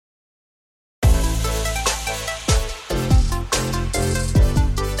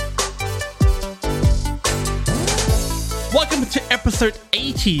episode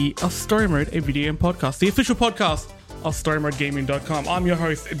 80 of Story Mode, a video game podcast, the official podcast of StoryModeGaming.com. I'm your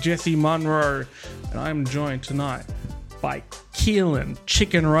host, Jesse Munro, and I'm joined tonight by Keelan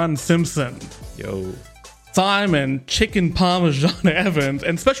Chicken Run Simpson. Yo. Simon Chicken Parmesan Evans,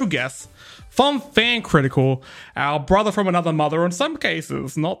 and special guests from Fan Critical, our brother from another mother, in some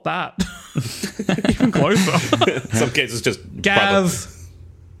cases, not that. Even closer. In some cases, just Gaz brother.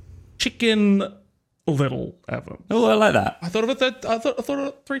 Chicken Little Evans. Oh, I like that. I thought of it that I thought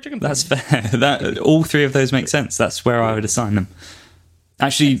of three chicken That's things. fair. That all three of those make sense. That's where I would assign them.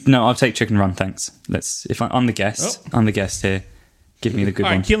 Actually, no, I'll take Chicken Run. Thanks. I'm the guest. I'm the guest here. Give me the good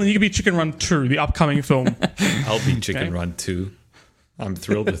All one. right, Keelan, you could be Chicken Run 2, the upcoming film. I'll be Chicken Okay. Run 2. I'm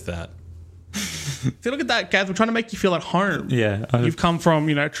thrilled with that. See, look at that, Gaz. We're trying to make you feel at home. Yeah, You've come from,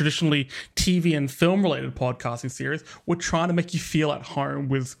 traditionally TV and film related podcasting series. We're trying to make you feel at home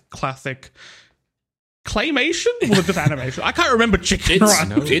with classic claymation or just animation. I can't remember Chicken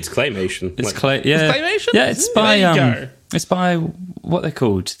Run. It's claymation. It's Like, yeah, claymation? yeah. It's There by you go. it's by what they're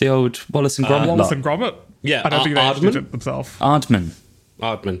called, the old Wallace and Gromit. Wallace lot. and Gromit. Yeah, I don't think they Aardman? did it themselves. Aardman.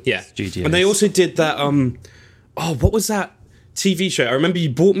 Aardman, yeah. Studios. And they also did that, what was that TV show? I remember you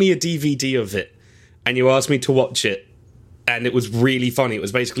bought me a DVD of it and you asked me to watch it, and it was really funny. It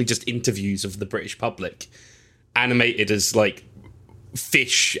was basically just interviews of the British public, animated as like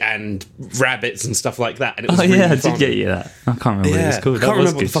fish and rabbits and stuff like that. And it was really I fun. did get you that. I can't remember what it was called. I That can't was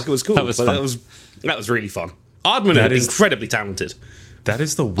remember what the good. fuck it was called. That was but fun. that was really fun. Aardman That is is- incredibly talented. That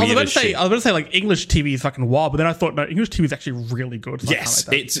is the I was about to weirdest say, shit. like English TV is fucking wild, but then I thought, no, English TV is actually really good. So I Yes,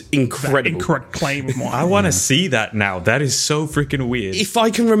 kinda like it's that incredible. incorrect claim of mine. I want to see that now. That is so freaking weird. If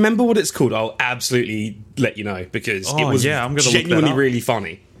I can remember what it's called, I'll absolutely let you know, because it Oh, was yeah, I'm gonna look that genuinely up. really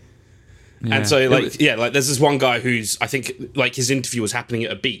funny. And so, like there's this one guy who's, I think, like, his interview was happening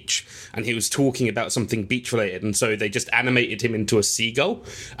at a beach, and he was talking about something beach related, and so they just animated him into a seagull,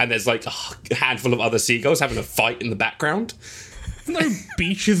 and there's like a handful of other seagulls having a fight in the background. no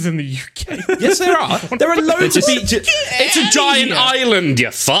beaches in the UK. Yes, there are. There are loads of beaches. It's a giant here. island, you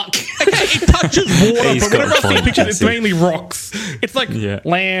fuck. It touches water, He's but got whenever a I see point, pictures, it's Jesse. mainly rocks. It's like Yeah.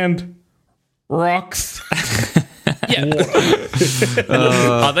 land, rocks.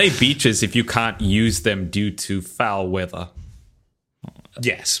 Are they beaches if you can't use them due to foul weather?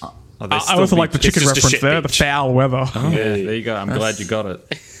 Yes. Are they I still also like the beaches? chicken just a reference shit there, the beach. foul weather. Yeah, there you go. I'm glad you got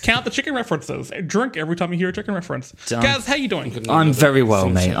it. Count the chicken references. Drink every time you hear a chicken reference. Done. Gaz, how you doing? I'm very well,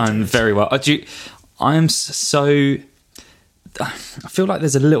 mate. I'm very well. I'm so. I feel like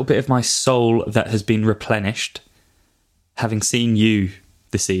there's a little bit of my soul that has been replenished, having seen you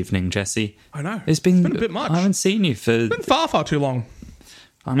this evening, Jesse. I know. It's been a bit much. I haven't seen you for. Far too long.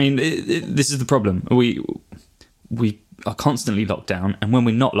 I mean, this is the problem. We are constantly locked down, and when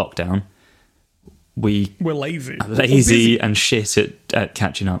we're not locked down, we're We're lazy. lazy Busy. and shit at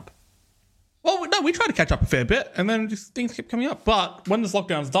catching up. Well, no, we try to catch up a fair bit, and then just things keep coming up. But when this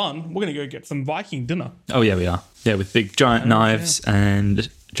lockdown's done, we're going to go get some Viking dinner. Oh yeah, we are. Yeah, with big giant knives and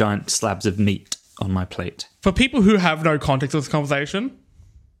giant slabs of meat on my plate. For people who have no context of this conversation,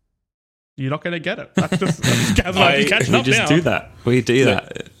 you're not going to get it. That's just Gaz and I just catching We up just now. do that. We do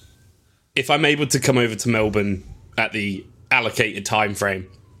that. If I'm able to come over to Melbourne at the allocated time frame,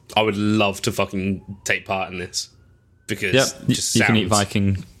 I would love to fucking take part in this, because Yep, it just you can eat sounds-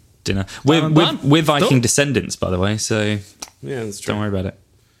 Viking dinner. We're done. we're Viking Done. descendants, by the way, so Yeah, that's true. don't worry about it.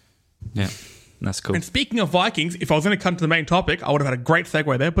 Yeah, that's cool. And speaking of Vikings, if I was going to come to the main topic, I would have had a great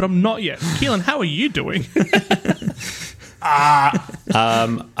segue there, but I'm not yet. Keelan, how are you doing? I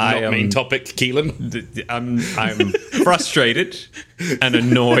Not am. main topic, Keelan. I'm frustrated and Is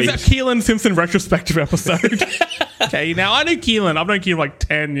annoyed. that Keelan Simpson retrospective episode? Okay, now I know Keelan. I've known Keelan like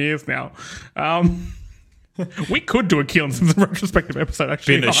 10 years now. We could do a Keelan Simpson retrospective episode,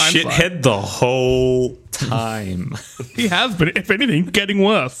 actually. Been a in hindsight. shithead the whole time. He has been, if anything, getting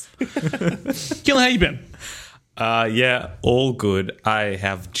worse. Keelan, how you been? Yeah, all good. I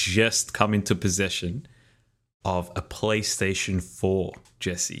have just come into possession of a PlayStation 4,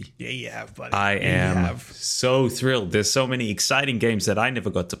 Jesse. Yeah, you have, buddy. I am so thrilled. There's so many exciting games that I never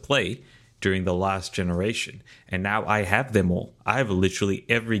got to play during the last generation, and now I have them all. I have literally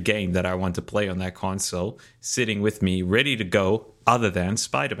every game that I want to play on that console sitting with me, ready to go, other than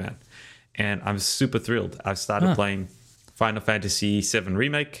Spider-Man. And I'm super thrilled. I've started playing Final Fantasy VII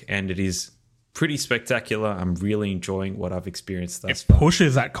Remake, and it is pretty spectacular. I'm really enjoying what I've experienced thus far.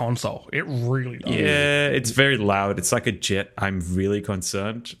 Pushes that console. It really does. Yeah, it's very loud. It's like a jet. I'm really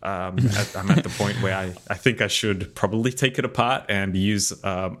concerned. I'm at the point where I think I should probably take it apart and use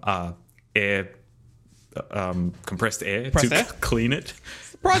compressed air Compressed to air? clean it.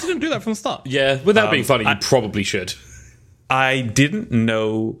 Surprised you didn't do that from the start. Yeah, without being funny, you probably should. I didn't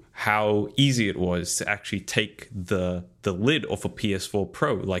know how easy it was to actually take the lid off a PS4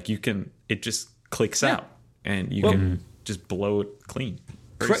 Pro. Like it just clicks out and you can just blow it clean.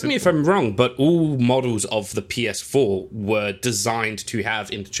 Correct me if I'm wrong, but all models of the PS4 were designed to have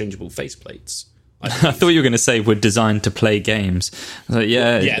interchangeable faceplates. I thought you were going to say we're designed to play games. I was like,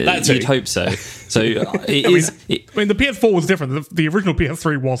 that you'd too. hope so. So it is. I mean, the PS4 was different. The original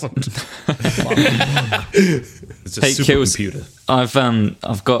PS3 wasn't. It's a Hey, Kills, supercomputer.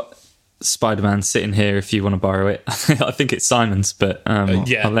 I've got Spider-Man sitting here if you want to borrow it. I think it's Simon's, but I'll lend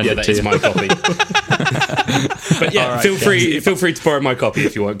it that to is you. my copy. But yeah, feel free to borrow my copy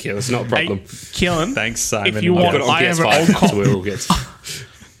if you want, Kill. It's not a problem. Hey, Keelan, Thanks, Simon. if you I've want, got it on I have an PS5, old so copy. we're all good.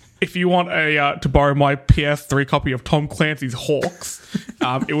 If you want to borrow my PS3 copy of Tom Clancy's Hawks,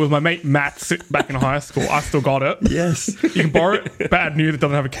 it was my mate Matt back in high school. I still got it. Yes. You can borrow it. Bad news, it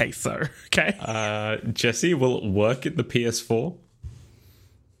doesn't have a case though. Okay. Jesse, will it work in the PS4?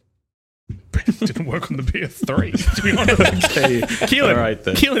 It didn't work on the PS3. To be honest. Okay. Keelan, All right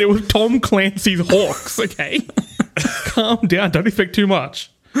then. Keelan, it was Tom Clancy's Hawks. Okay. Calm down. Don't expect too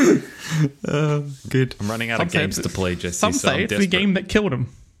much. Good. I'm running out Some of games say- to play, Jesse. Some so say I'm it's the desperate. game that killed him.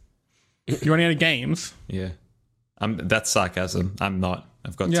 You're running out of games. Yeah. That's sarcasm. I'm not.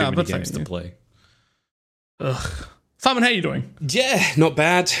 I've got Yeah, too many but games saying, to play. Ugh. Simon, how you doing? Yeah, not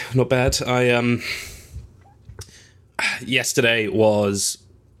bad. Not bad. I yesterday was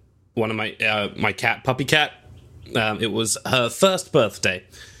one of my puppy cat. It was her first birthday.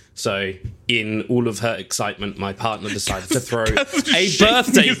 So, in all of her excitement, my partner decided to throw a shaking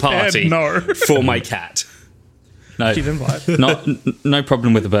birthday his party head no. for my cat. No, She's invited. no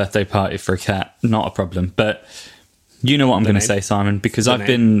problem with a birthday party for a cat. Not a problem. But you know what I'm going to name? say, Simon, because I've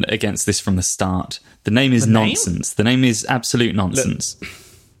been against this from the start. The name is name? nonsense. The name is absolute nonsense.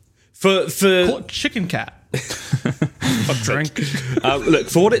 For Call it chicken cat. A drink. look,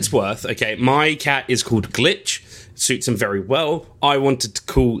 for what it's worth, okay, my cat is called Glitch. Suits him very well. I wanted to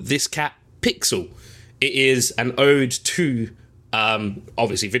call this cat Pixel. It is an ode to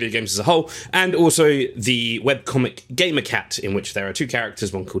obviously video games as a whole, and also the webcomic Gamer Cat, in which there are two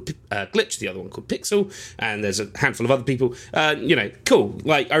characters, one called Glitch, the other one called Pixel, and there's a handful of other people. Cool.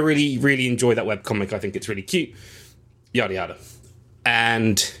 Like, I really, really enjoy that webcomic. I think it's really cute. Yada yada.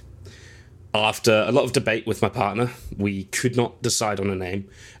 And after a lot of debate with my partner, we could not decide on a name,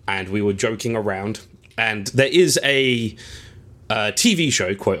 and we were joking around. And there is a TV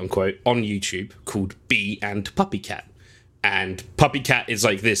show, quote unquote, on YouTube called Bee and Puppy Cat. And Puppy Cat is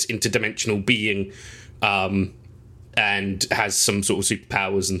like this interdimensional being and has some sort of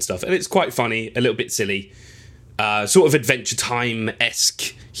superpowers and stuff. And it's quite funny, a little bit silly, sort of Adventure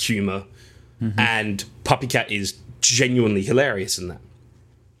Time-esque humour. Mm-hmm. And Puppy Cat is genuinely hilarious in that.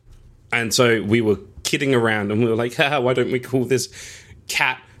 And so we were kidding around and we were like, haha, why don't we call this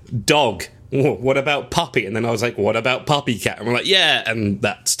cat Dog? What about Puppy? And then I was like, what about Puppy Cat? And we're like, yeah. And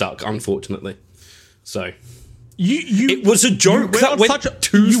that stuck, unfortunately. So... it was a joke that went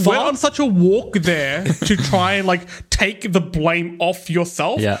too far. You went on such a walk there to try and take the blame off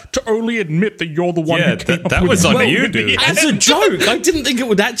yourself. Yeah. To only admit that you're the one Yeah, who came that up with was on well, you, dude. As a joke, I didn't think it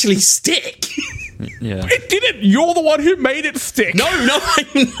would actually stick. Yeah. It didn't. You're the one who made it stick. No, I'm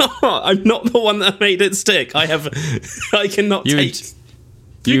not. I'm not the one that made it stick. I cannot You take... would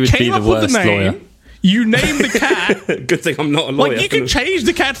be came the up with worst the name. lawyer. You named the cat. Good thing I'm not a lawyer. You can change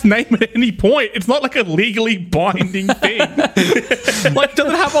the cat's name at any point. It's not like a legally binding thing. Does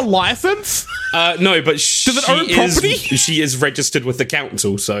it have a license? No, but she it own property? She is registered with the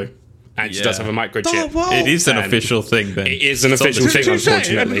council, so... And she does have a microchip. Oh, well. It is an And official thing, then. It is an It's on official the- thing, Touche.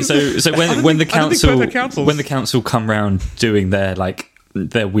 unfortunately. So when the I don't think council both councils- come round doing their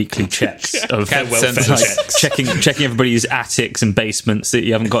weekly checks of Cat welfare checks. checking everybody's attics and basements that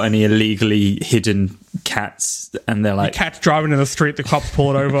you haven't got any illegally hidden cats, and they're like, Cat's driving in the street, the cops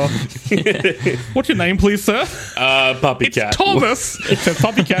pull it over. What's your name, please, sir? Puppy It's Cat. Thomas. It says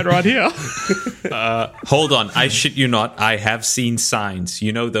Puppy Cat right here. Hold on. I shit you not. I have seen signs.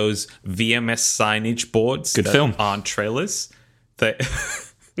 You know those VMS signage boards? Good that film. aren't trailers? They...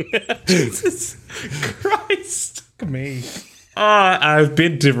 Jesus Christ. Me. I've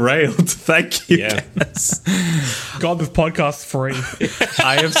been derailed. Thank you. Yeah. Dennis. God, this podcast's free.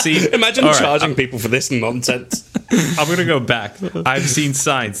 I have seen. Imagine All right, charging people for this nonsense. I'm going to go back. I've seen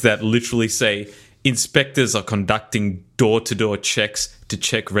signs that literally say inspectors are conducting door-to-door checks to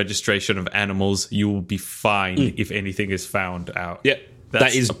check registration of animals. You will be fined if anything is found out. Yeah, That's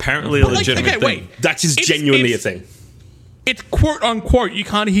that is apparently a legitimate thing. wait. That is It's- genuinely it's- a thing. It's quote unquote, you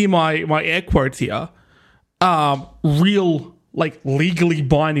can't hear my air quotes here, real, legally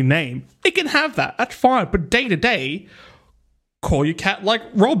binding name. It can have that. That's fine. But day to day, call your cat like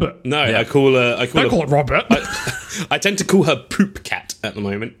Robert. No, I call her. Don't call it Robert. I tend to call her Poop Cat at the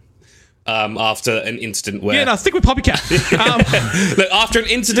moment. After an incident where Yeah, no, stick with Puppy Cat. Look, after an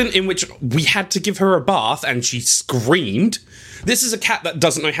incident in which we had to give her a bath and she screamed. This is a cat that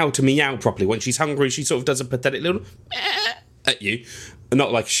doesn't know how to meow properly. When she's hungry, she sort of does a pathetic little at you.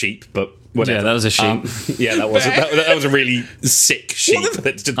 Not like a sheep, but whatever. Yeah, that was a sheep. Yeah, that was a really sick sheep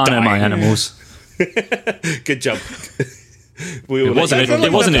that just I know died. my animals. Good job. It wasn't a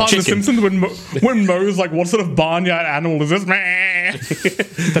part of The chicken. Simpsons when Moe's like, what sort of barnyard animal is this? Meh.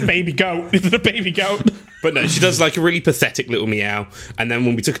 The baby goat. Is it a baby goat? But no, she does like a really pathetic little meow. And then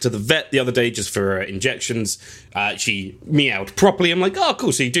when we took her to the vet the other day just for injections, she meowed properly. I'm like, oh,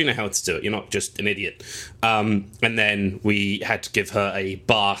 cool. So you do know how to do it. You're not just an idiot. And then we had to give her a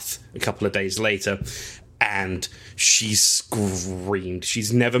bath a couple of days later. And she screamed.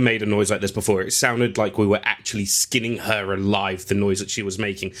 She's never made a noise like this before. It sounded like we were actually skinning her alive, the noise that she was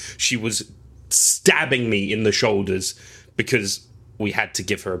making. She was stabbing me in the shoulders because we had to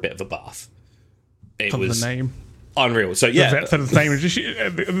give her a bit of a bath. It was The name. unreal. So yeah, The vet said his name. And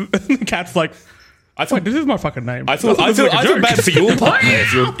the cat's like, I feel, wait, this is my fucking name. I feel, This is like a I feel joke. bad for your partner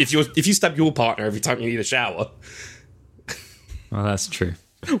if you stab your partner every time you need a shower. Well, that's true.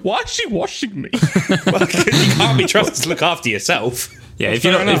 Why is she washing me? Well, 'cause you can't be trusted to look after yourself. Yeah, if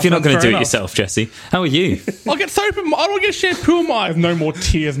fair you're enough, not going that's to do fair it yourself, Jesse, how are you? I'll get soap in my, I don't get shampoo in my eyes. No more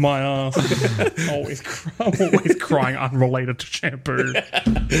tears, my ass. I'm always crying unrelated to shampoo.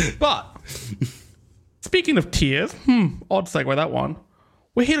 But speaking of tears, odd segue that one.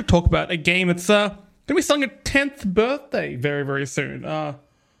 We're here to talk about a game that's going to be selling its 10th birthday very, very soon.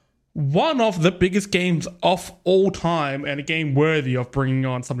 One of the biggest games of all time, and a game worthy of bringing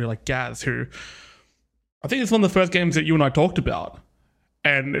on somebody like Gaz, who I think it's one of the first games that you and I talked about.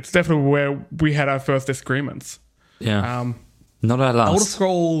 And it's definitely where we had our first disagreements. Yeah. Not our Elder last.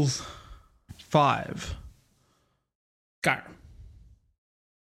 Scrolls 5. Skyrim.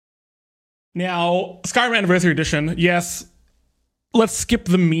 Now, Skyrim Anniversary Edition, yes, let's skip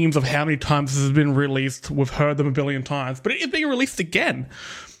the memes of how many times this has been released. We've heard them a billion times, but it is being released again.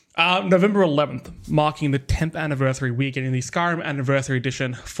 November 11th, marking the 10th anniversary, we're getting the Skyrim Anniversary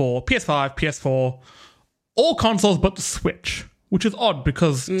Edition for PS5, PS4, all consoles but the Switch, which is odd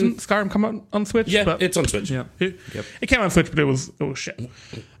because didn't Skyrim come out on Switch? Yeah, But it's on Switch. Yeah. it came on Switch, but it was shit. To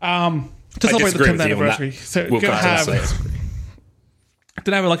celebrate the disagree 10th with you on anniversary, that. so We'll gonna come to that have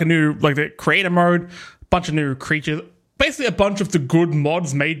later. like a new the creator mode, bunch of new creatures, basically a bunch of the good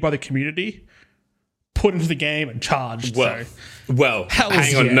mods made by the community put into the game and charged. Well, Hells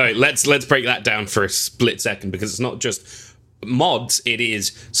hang on. yeah. No, let's break that down for a split second because it's not just mods. It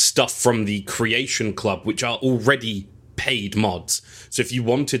is stuff from the Creation Club, which are already paid mods. So if you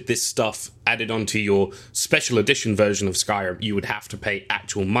wanted this stuff added onto your special edition version of Skyrim, you would have to pay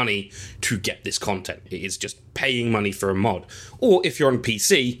actual money to get this content. It is just paying money for a mod. Or if you're on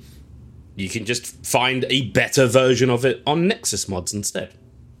PC, you can just find a better version of it on Nexus mods instead.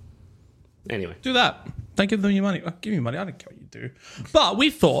 Anyway. do that. Don't give them your money. Give me money. I don't care what you do. But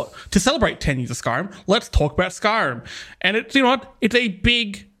we thought to celebrate 10 years of Skyrim, let's talk about Skyrim. And it's it's a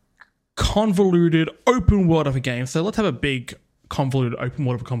big, convoluted open world of a game. So let's have a big, convoluted open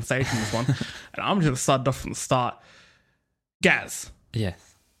world of a conversation in this one. And I'm just going to start off from the start. Gaz, Yeah.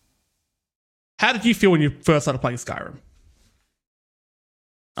 how did you feel when you first started playing Skyrim?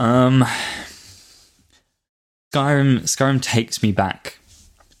 Skyrim takes me back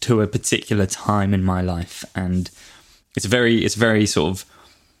to a particular time in my life, and it's a very sort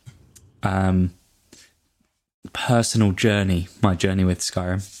of personal journey. My journey with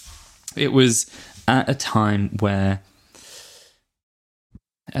Skyrim. It was at a time where,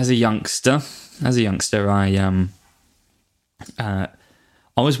 as a youngster, I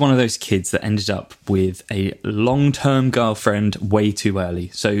was one of those kids that ended up with a long-term girlfriend way too early.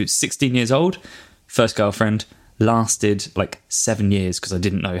 So 16 years old, first girlfriend, lasted like 7 years because I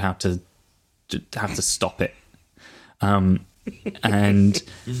didn't know how to stop it. And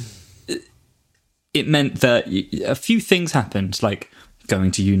it meant that a few things happened, like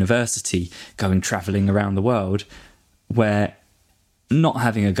going to university, traveling around the world, where not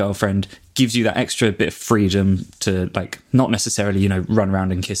having a girlfriend gives you that extra bit of freedom to, like, not necessarily, run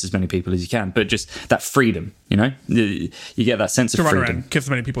around and kiss as many people as you can, but just that freedom, you get that sense To of run freedom. around, kiss as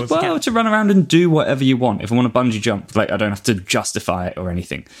many people as you Well, can. to run around and do whatever you want. If I want to bungee jump, like, I don't have to justify it or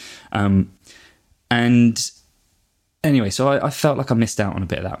anything. And anyway, so I felt like I missed out on a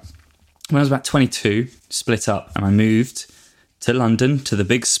bit of that. When I was about 22, split up, and I moved to London, to the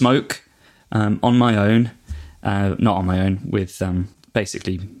Big Smoke, on my own. Not on my own, with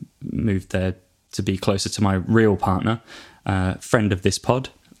basically moved there to be closer to my real partner. friend of this pod,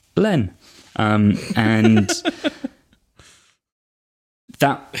 Len. And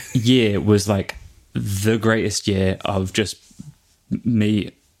that year was like the greatest year of just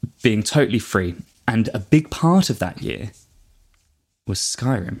me being totally free. And a big part of that year was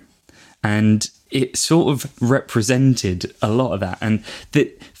Skyrim. And it sort of represented a lot of that. And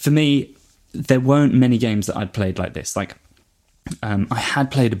that for me, there weren't many games that I'd played like this. Like, I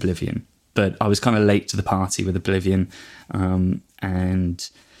had played Oblivion, but I was kind of late to the party with Oblivion. And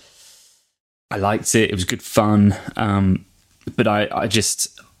I liked it. It was good fun. But I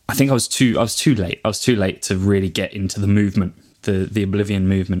think I was too late. I was too late to really get into the movement, the Oblivion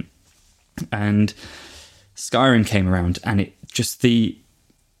movement. And Skyrim came around, and it just the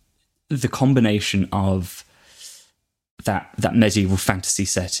combination of that medieval fantasy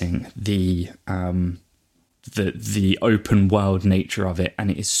setting, the open world nature of it,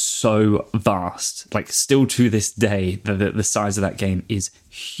 and it is so vast. Like, still to this day, the size of that game is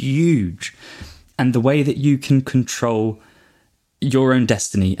huge, and the way that you can control your own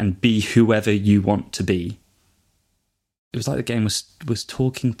destiny and be whoever you want to be. It was like the game was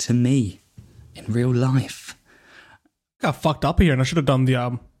talking to me in real life. I got fucked up here, and I should have done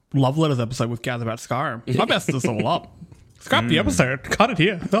the Love Letters episode with Gaz about Skyrim. I messed this all up. Scrap the episode. Cut it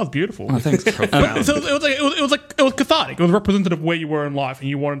here. That was beautiful. Oh, thanks. So it was cathartic. It was representative of where you were in life, and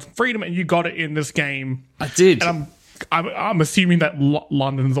you wanted freedom, and you got it in this game. I did. And I'm assuming that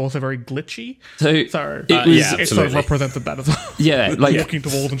London is also very glitchy. So it sort of represented that as well. Yeah, like walking to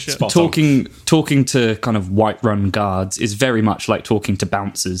walls and shit. Talking to kind of Whiterun guards is very much like talking to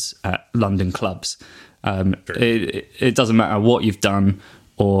bouncers at London clubs. It doesn't matter what you've done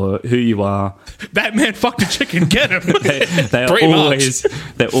or who you are. That man fucked a chicken. Get him.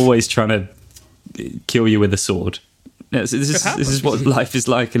 They're always trying to kill you with a sword. This is what life is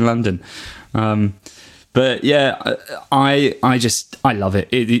like in London. But yeah, I love it.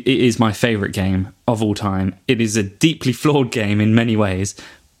 It is my favourite game of all time. It is a deeply flawed game in many ways,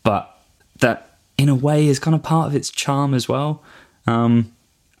 but that in a way is kind of part of its charm as well.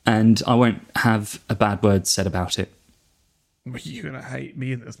 And I won't have a bad word said about it. You're going to hate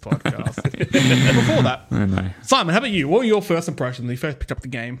me in this podcast. Before that, I know. Simon, how about you? What were your first impressions when you first picked up the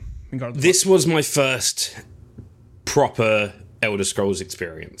game? This was my first proper Elder Scrolls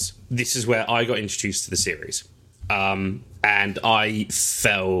experience. This is where I got introduced to the series. And I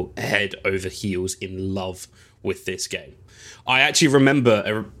fell head over heels in love with this game. I actually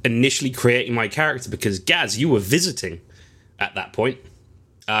remember initially creating my character because, Gaz, you were visiting at that point.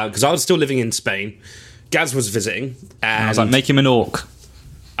 Because I was still living in Spain. Gaz was visiting. And I was like, make him an orc.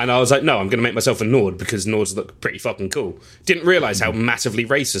 And I was like, no, I'm going to make myself a Nord because Nords look pretty fucking cool. Didn't realise how massively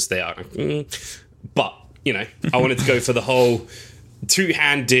racist they are. But, you know, I wanted to go for the whole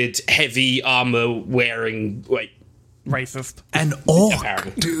two-handed, heavy armour-wearing... Racist. An orc,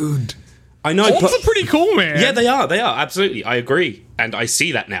 apparently. dude. I know. Orcs are pretty cool, man. Yeah, they are, absolutely. I agree. And I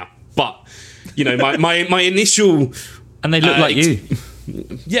see that now. But, you know, my initial... And they look like you.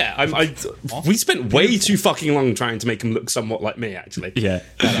 Yeah, we spent way too fucking long trying to make him look somewhat like me, actually. Yeah,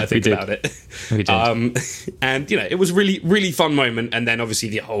 now that I think about it. We did. And, you know, it was a really, really fun moment. And then obviously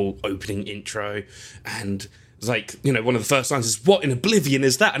the whole opening intro. And it was like, you know, one of the first lines is, what in Oblivion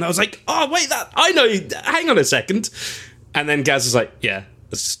is that? And I was like, oh, wait, I know. Hang on a second. And then Gaz was like, yeah,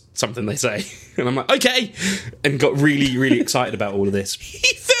 that's something they say. And I'm like, okay. And got really, really excited about all of this.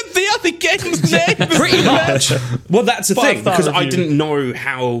 He said the other game's name. Pretty much. Well, that's the thing, because I review. didn't know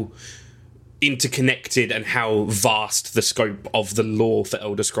how interconnected and how vast the scope of the lore for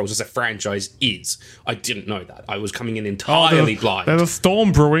Elder Scrolls as a franchise is. I didn't know that. I was coming in entirely blind. There's a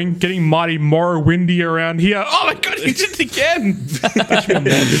storm brewing, getting mighty Morrowindy around here. Oh my god, he did it again!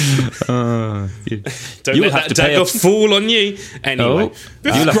 Don't let that dagger fall on you. Anyway.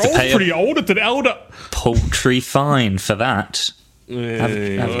 This scroll's pretty old. It's an elder. Paltry fine for that. Have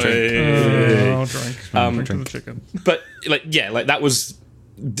a drink. I'll drink. Drink the chicken. But, that was...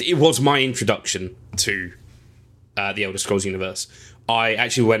 It was my introduction to the Elder Scrolls universe. I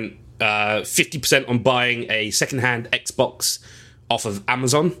actually went 50% on buying a secondhand Xbox off of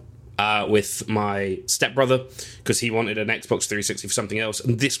Amazon with my stepbrother because he wanted an Xbox 360 for something else.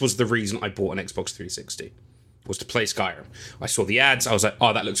 And this was the reason I bought an Xbox 360, was to play Skyrim. I saw the ads. I was like,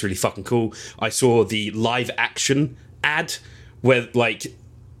 oh, that looks really fucking cool. I saw the live action ad where,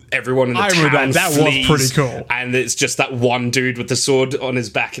 everyone in the town that flees, was pretty cool. and it's just that one dude with the sword on his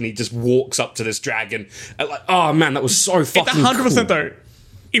back, and he just walks up to this dragon. And oh man, that was so fucking It's 100% cool. Though.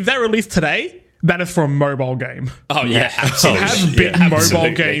 If that released today, that is for a mobile game. Oh yeah, It absolutely. has big mobile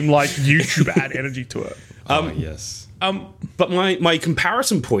absolutely. game YouTube ad energy to it. Yes. But my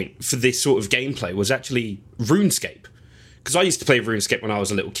comparison point for this sort of gameplay was actually RuneScape, because I used to play RuneScape when I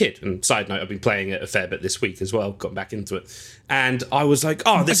was a little kid. And side note, I've been playing it a fair bit this week as well. Gotten back into it, and I was like,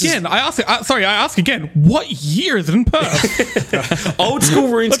 "Oh, this Again, is." I ask again. What year is it in Perth? Old school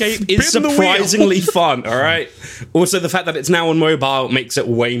RuneScape is spin the wheel. surprisingly fun, all right? Also, the fact that it's now on mobile makes it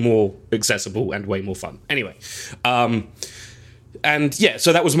way more accessible and way more fun. Anyway, and yeah,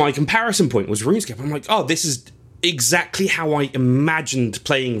 so that was my comparison point, was RuneScape. I'm like, oh, this is exactly how I imagined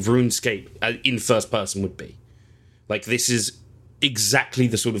playing RuneScape in first person would be. Like, this is exactly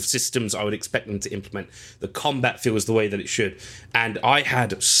the sort of systems I would expect them to implement. The combat feels the way that it should. And I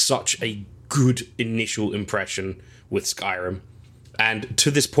had such a good initial impression with Skyrim. And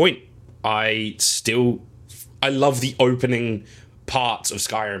to this point, I love the opening parts of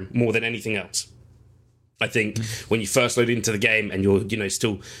Skyrim more than anything else. I think when you first load into the game and you're,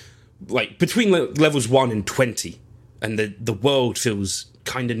 still like between levels 1 and 20, and the world feels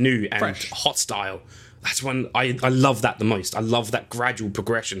kind of new and Fresh. hostile. That's when I love that the most. I love that gradual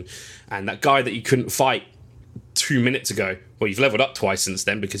progression. And that guy that you couldn't fight 2 minutes ago, well, you've leveled up twice since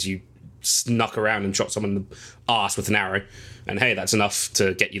then because you snuck around and shot someone in the arse with an arrow. And hey, that's enough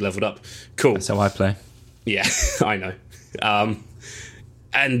to get you leveled up. Cool. That's how I play. Yeah, I know.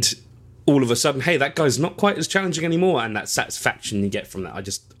 And all of a sudden, hey, that guy's not quite as challenging anymore. And that satisfaction you get from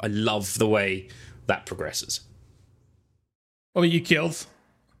that, I love the way that progresses. What about you, Kills?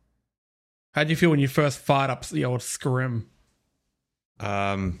 How do you feel when you first fired up the old Scrim?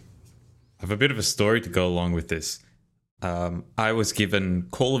 I have a bit of a story to go along with this. I was given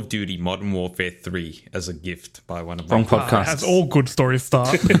Call of Duty Modern Warfare 3 as a gift by one of my Wrong podcast. As all good stories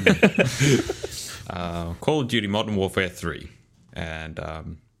start. Call of Duty Modern Warfare 3. And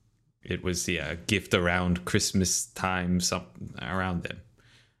it was a gift around Christmas time, something around then.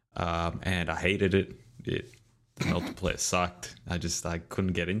 And I hated it. The multiplayer sucked. I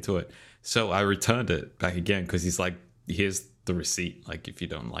couldn't get into it. So I returned it back again because he's like, here's the receipt, like, if you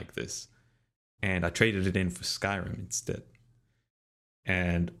don't like this. And I traded it in for Skyrim instead.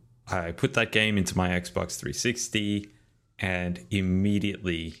 And I put that game into my Xbox 360, and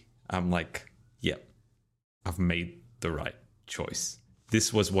immediately I'm like, yep, I've made the right choice.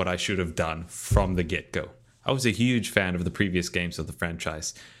 This was what I should have done from the get-go. I was a huge fan of the previous games of the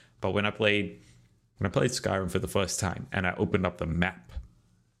franchise, but when I played Skyrim for the first time and I opened up the map,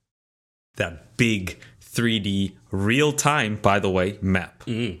 that big 3D real-time, by the way, map.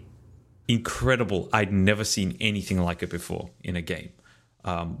 Incredible. I'd never seen anything like it before in a game,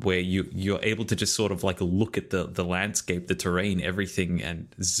 where you're able to just sort of like look at the landscape, the terrain, everything,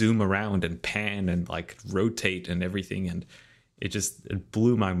 and zoom around and pan and like rotate and everything. And it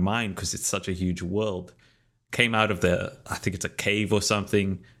blew my mind because it's such a huge world. Came out of I think it's a cave or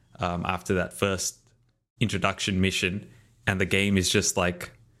something, after that first introduction mission, and the game is just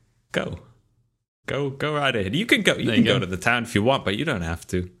like, go right ahead. You can go to the town if you want, but you don't have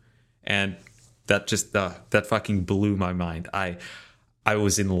to. And that just that fucking blew my mind. I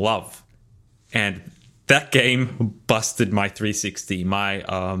was in love, and that game busted my 360. My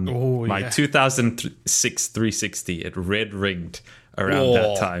 2006 360. It red ringed around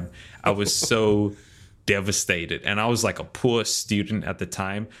that time. I was so devastated, and I was like a poor student at the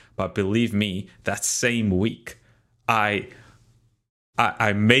time. But believe me, that same week, I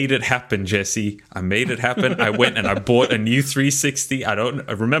made it happen, Jesse. I made it happen. I went and I bought a new 360. I don't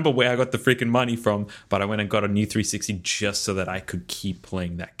remember where I got the freaking money from, but I went and got a new 360 just so that I could keep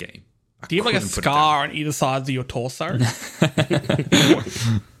playing that game. Do you have like a scar on either side of your torso?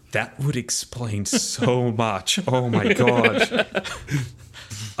 That would explain so much. Oh my god.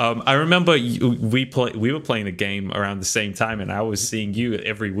 I remember we were playing a game around the same time, and I was seeing you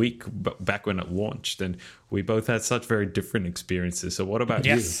every week back when it launched, and we both had such very different experiences. So what about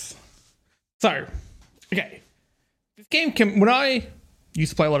you? So, okay. This game when I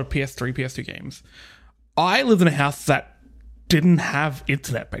used to play a lot of PS3, PS2 games, I lived in a house that didn't have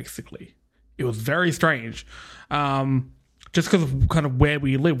internet, basically. It was very strange. Just because of kind of where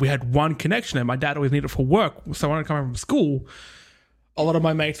we lived, we had one connection, and my dad always needed it for work. So when I come home from school, a lot of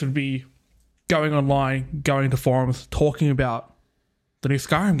my mates would be going online, going to forums, talking about the new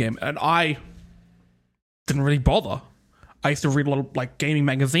Skyrim game, and I didn't really bother. I used to read a lot of like gaming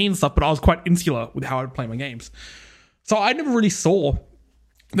magazine stuff, but I was quite insular with how I'd play my games. So I never really saw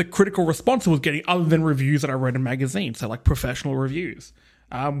the critical response I was getting other than reviews that I read in magazines, so like professional reviews,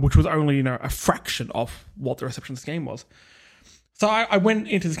 which was only a fraction of what the reception of this game was. So I went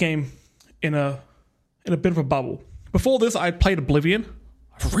into this game in a bit of a bubble. Before this, I played Oblivion.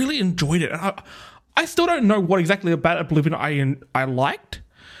 I really enjoyed it. And I still don't know what exactly about Oblivion I liked.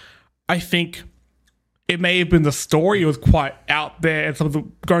 I think it may have been the story. It was quite out there, and some of the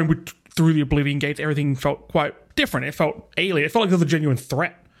going through the Oblivion Gates, everything felt quite different. It felt alien. It felt like there was a genuine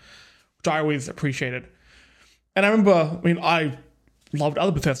threat, which I always appreciated. And I remember, I loved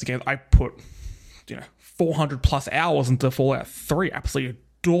other Bethesda games. I put, 400 plus hours into Fallout 3. Absolutely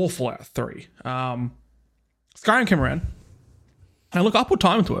adore Fallout 3. Skyrim came around. And look, I put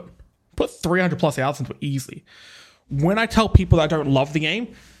time into it. Put 300 plus hours into it easily. When I tell people that I don't love the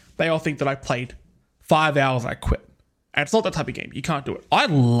game, they all think that I played 5 hours and I quit. And it's not that type of game. You can't do it. I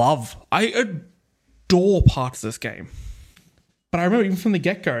adore parts of this game. But I remember even from the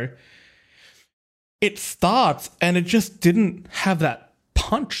get-go, it starts and it just didn't have that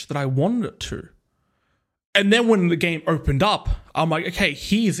punch that I wanted it to. And then when the game opened up, I'm like, okay,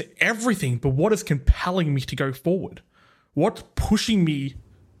 here's everything, but what is compelling me to go forward? What's pushing me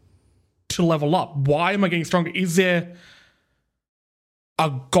to level up? Why am I getting stronger? Is there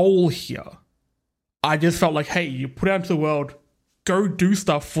a goal here? I just felt like, hey, you put out into the world, go do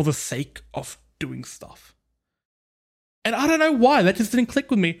stuff for the sake of doing stuff. And I don't know why, that just didn't click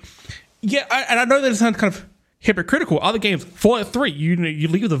with me. Yeah, and I know that it sounds kind of hypocritical. Other games, Fallout 3, you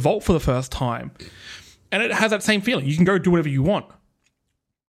leave the vault for the first time, and it has that same feeling. You can go do whatever you want.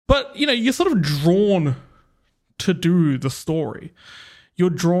 But, you're sort of drawn to do the story. You're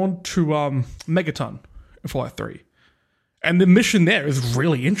drawn to Megaton in Fallout 3. And the mission there is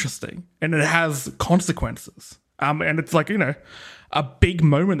really interesting. And it has consequences. And it's like, a big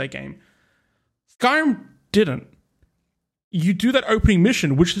moment in that game. Skyrim didn't. You do that opening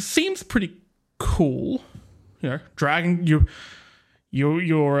mission, which seems pretty cool. Dragon,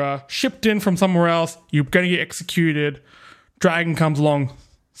 you're shipped in from somewhere else. You're going to get executed. Dragon comes along,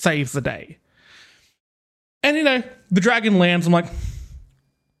 saves the day. And, the dragon lands. I'm like,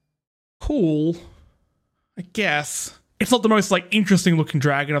 cool, I guess. It's not the most, interesting looking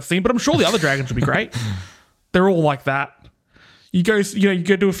dragon I've seen, but I'm sure the other dragons would be great. They're all like that. You go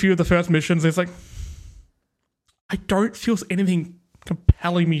do a few of the first missions, it's like, I don't feel anything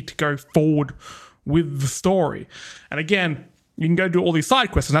compelling me to go forward with the story. And again, you can go do all these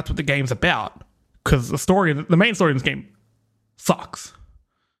side quests, and that's what the game's about. Because the main story in this game sucks.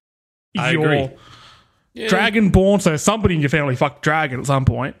 I agree. Yeah. Dragonborn, so somebody in your family fucked dragon at some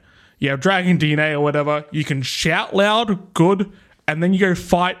point. You have dragon DNA or whatever. You can shout loud, good, and then you go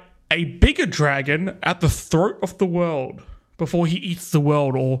fight a bigger dragon at the throat of the world before he eats the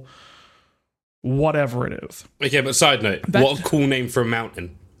world or whatever it is. Okay, but side note, what a cool name for a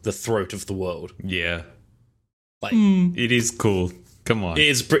mountain. The throat of the world. Yeah. It is cool. Come on. It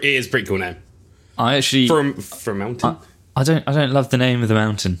is pretty cool name. I actually... For a mountain? I don't love the name of the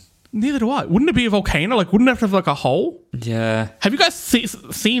mountain. Neither do I. Wouldn't it be a volcano? Wouldn't it have a hole? Yeah. Have you guys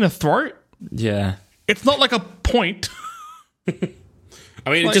seen a throat? Yeah. It's not like a point. It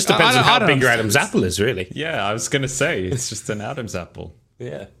just depends on how big your Adam's apple is, really. Yeah, I was going to say, it's just an Adam's apple.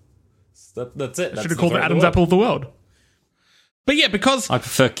 Yeah. That's it. Should have called it Adam's apple of the world. But yeah, because... I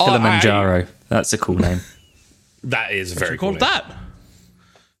prefer Kilimanjaro. That's a cool name. That is very cool. Called that.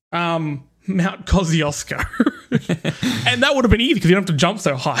 Mount Kosciuszko. And that would have been easy because you don't have to jump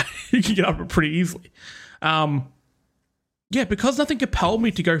so high. You can get up it pretty easily. Yeah, because nothing compelled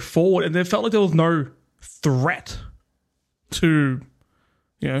me to go forward, and there felt like there was no threat to,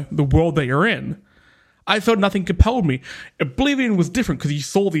 the world that you're in. I felt nothing compelled me. Oblivion was different because you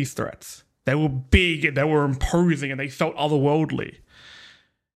saw these threats. They were big and they were imposing and they felt otherworldly.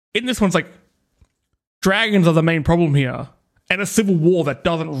 In this one's like, dragons are the main problem here, and a civil war that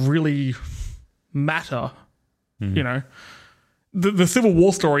doesn't really matter. The Civil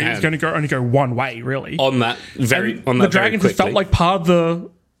War story is going to only go one way, really. The dragons just felt like part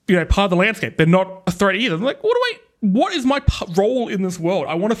of the landscape. They're not a threat either. I'm like, what is my role in this world?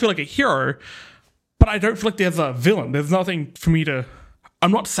 I want to feel like a hero, but I don't feel like there's a villain. There's nothing for me to...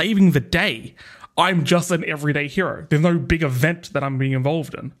 I'm not saving the day. I'm just an everyday hero. There's no big event that I'm being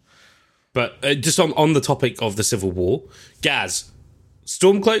involved in. But just on the topic of the Civil War, Gaz,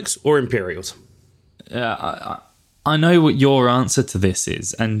 Stormcloaks or Imperials? I know what your answer to this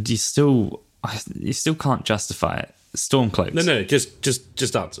is, and you still can't justify it. Stormcloaks. No,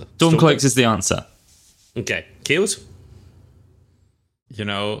 just answer. Stormcloaks is the answer. Okay, Keels?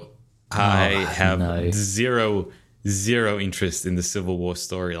 I have zero interest in the Civil War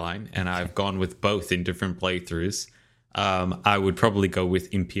storyline, and I've gone with both in different playthroughs. I would probably go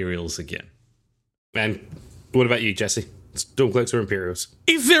with Imperials again. And what about you, Jesse? Stormcloaks or Imperials?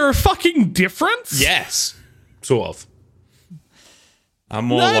 Is there a fucking difference? Yes. Sort of.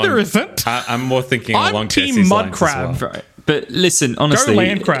 There isn't. I'm more thinking I'm along team Jesse's mud lines crab. as well. Right. But listen, honestly... Go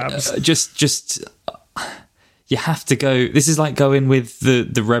land crabs. Just you have to go... This is like going with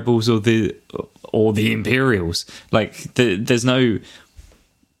the Rebels or the Imperials. Like, there's no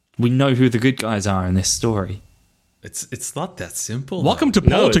we know who the good guys are in this story. It's not that simple. Welcome to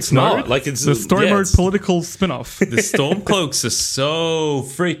No, Politics it's not. Mode. Like, it's- the story yeah, mode it's- political spin-off. The Stormcloaks are so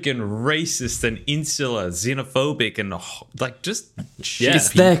freaking racist and insular, xenophobic, and like just shit. Yeah. It's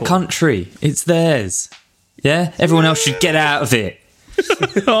their country. It's theirs. Yeah? Everyone else should get out of it.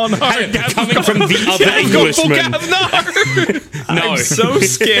 Oh no! Coming from the other Englishman. No, I'm so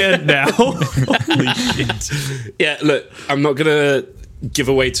scared now. Holy shit. Yeah, look, I'm not gonna give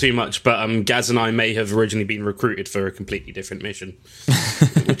away too much, but Gaz and I may have originally been recruited for a completely different mission,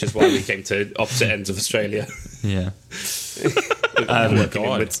 which is why we came to opposite ends of Australia. Yeah. Working God.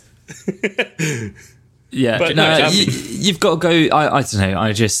 inwards. Yeah, But no, no, you've got to go. I don't know.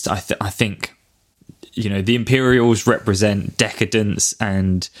 I think, the Imperials represent decadence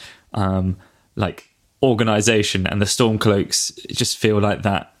and like organization, and the Stormcloaks just feel like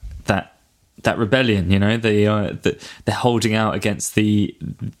that rebellion. They're holding out against the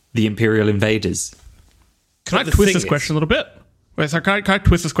Imperial invaders. Can I the twist thing this is- question a little bit? Wait, so can I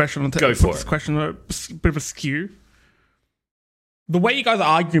twist this question? Go put for this it. question a bit of a skew. The way you guys are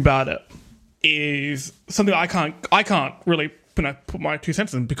arguing about it is something I can't really put my 2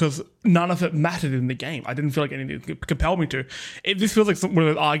 cents in, because none of it mattered in the game. I didn't feel like anything compelled me to. This feels like one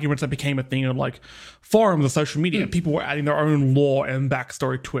of those arguments that became a thing of like forums or social media. People were adding their own lore and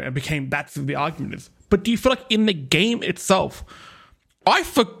backstory to it, and that's what the argument is. But do you feel like in the game itself, I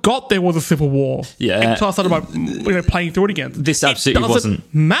forgot there was a civil war. Yeah. Until I started playing through it again. This absolutely doesn't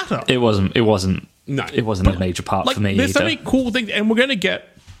wasn't- matter. It wasn't. No. It wasn't a major part Like, for me there's so either. many cool things, and we're gonna get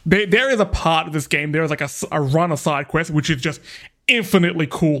there is a part of this game. There is like a run of side quest which is just infinitely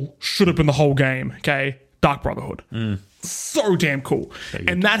cool. Should have been the whole game. Okay, Dark Brotherhood, so damn cool,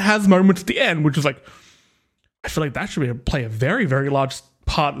 and that has moments at the end which is like, I feel like that should play a very, very large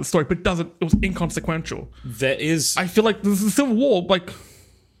part of the story, but it doesn't. It was inconsequential. There is. I feel like this is Civil War. Like,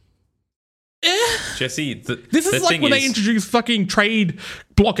 Jesse, this is like when they introduced fucking trade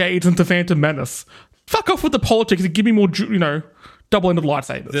blockades into Phantom Menace. Fuck off with the politics and give me more, double-ended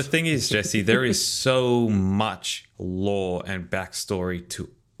lightsabers. The thing is, Jesse, there is so much lore and backstory to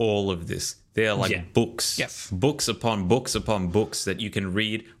all of this. They are like Yeah. books. Yes. Books upon books upon books that you can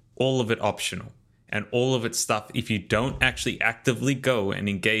read, all of it optional. And all of it stuff, if you don't actually actively go and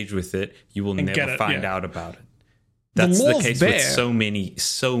engage with it, you will get never it, find yeah. out about it. That's the lore's case there. with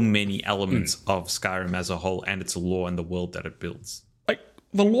so many elements of Skyrim as a whole, and its lore and the world that it builds. Like,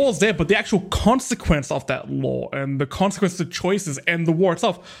 the law's there, but the actual consequence of that law and the consequence of choices and the war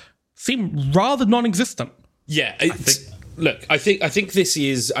itself seem rather non-existent. Yeah, look, I think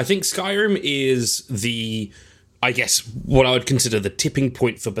Skyrim is I guess what I would consider the tipping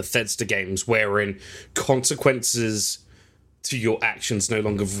point for Bethesda games, wherein consequences to your actions no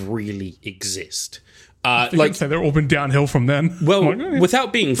longer really exist. Like, say they've all been downhill from then. Well, Like, yeah,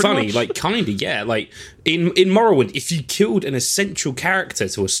 without being funny, much. like kinda, yeah. Like in Morrowind, if you killed an essential character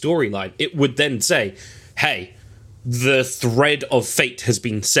to a storyline, it would then say, "Hey, the thread of fate has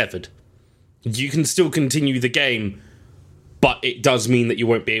been severed. You can still continue the game, but it does mean that you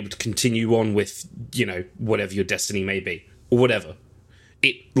won't be able to continue on with, whatever your destiny may be, or whatever."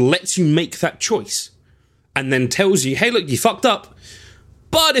 It lets you make that choice, and then tells you, "Hey, look, you fucked up,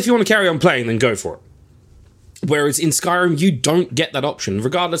 but if you want to carry on playing, then go for it." Whereas in Skyrim, you don't get that option,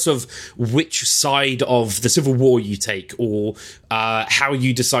 regardless of which side of the Civil War you take, or how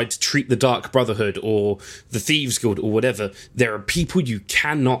you decide to treat the Dark Brotherhood, or the Thieves Guild, or whatever. There are people you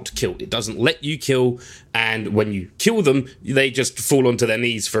cannot kill. It doesn't let you kill, and when you kill them, they just fall onto their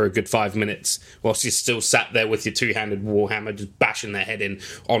knees for a good 5 minutes, whilst you're still sat there with your two-handed warhammer, just bashing their head in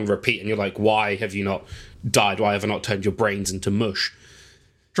on repeat, and you're like, why have you not died? Why have I not turned your brains into mush?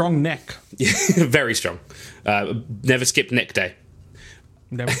 strong neck. Very strong. Never skipped neck day.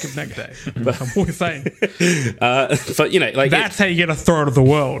 Never skip neck day. I'm always saying. But, like... That's how you get a third of the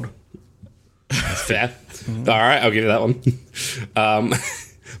world. Fair. All right, I'll give you that one.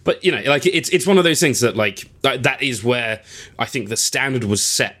 But, like, it's one of those things that, like, that is where I think the standard was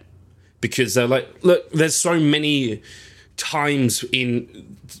set. Because they're like, look, there's so many times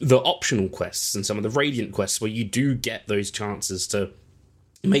in the optional quests and some of the Radiant quests where you do get those chances to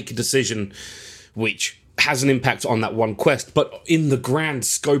make a decision which has an impact on that one quest, but in the grand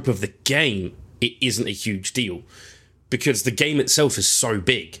scope of the game, it isn't a huge deal because the game itself is so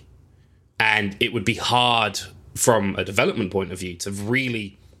big, and it would be hard from a development point of view to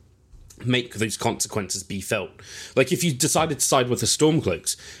really make those consequences be felt. Like, if you decided to side with the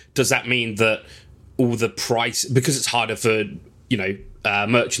Stormcloaks, does that mean that all the price, because it's harder for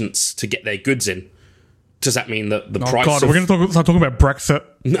merchants to get their goods in, does that mean that the Oh price God, of... we're going to start talking about Brexit.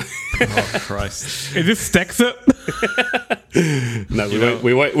 Oh Christ! Is this Stexit? No,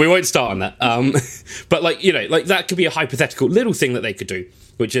 we won't start on that. But like, you know, like that could be a hypothetical little thing that they could do,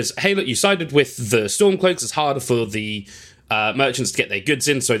 which is, hey, look, you sided with the Stormcloaks. It's harder for the merchants to get their goods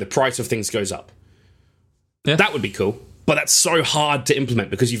in, so the price of things goes up. Yeah. That would be cool. But that's so hard to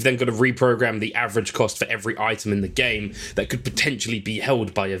implement because you've then got to reprogram the average cost for every item in the game that could potentially be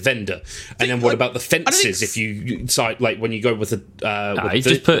held by a vendor. And then what about the fences if you side, like when you go with the You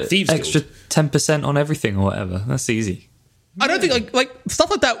just put Thieves extra Guild? 10% on everything or whatever. That's easy. I don't think like stuff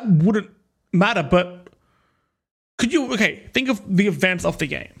like that wouldn't matter, but could you think of the events of the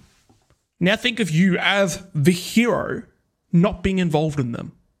game. Now think of you as the hero not being involved in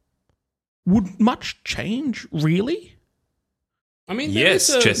them. Would much change, really? I mean, Yes,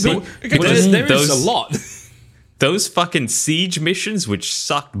 Jesse. There is a lot. Those fucking siege missions, which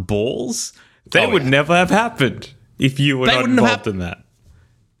sucked balls, they would yeah. never have happened if you were They not wouldn't have involved in that.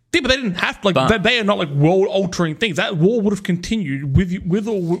 Yeah, but they didn't have to. But- they are not like world-altering things. That war would have continued with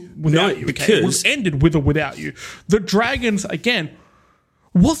or without you. Okay? It would because- have ended with or without you. The dragons, again,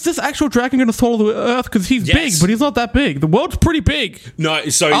 was this actual dragon going to swallow the earth? Because he's Yes. big, but he's not that big. The world's pretty big. No,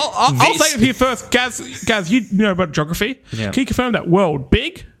 so I'll this- say it here first. Gaz, you know about geography. Yeah. Can you confirm that world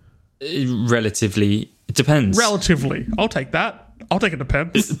big? Relatively, it depends. Relatively. I'll take that. I'll take it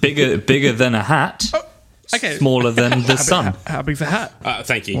depends. bigger than a hat. Okay. Smaller than the sun. How big's a hat?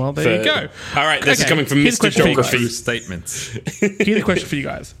 Thank you. Well, there you go. All right, this is Okay, coming from here's a Mr. question for you Geography. True statements. Here's a question for you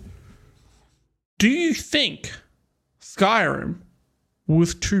guys. Do you think Skyrim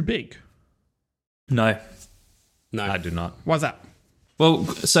was too big? No. No, I do not. Why's that? Well,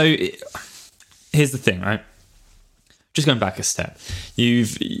 so here's the thing, right? Just going back a step,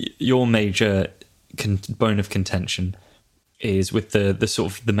 your major bone of contention is with the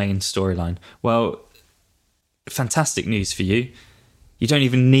sort of the main storyline. Well, fantastic news for you. You don't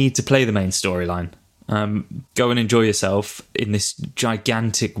even need to play the main storyline. Go and enjoy yourself in this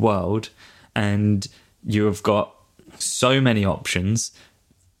gigantic world, and you have got so many options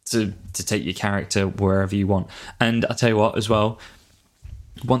to take your character wherever you want. And I tell you what, as well,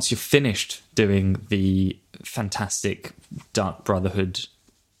 once you're finished doing the fantastic Dark Brotherhood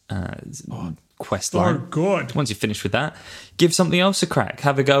quest line, good. once you're finished with that, give something else a crack.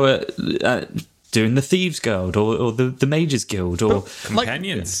 Have a go at doing the Thieves Guild or the Mages Guild or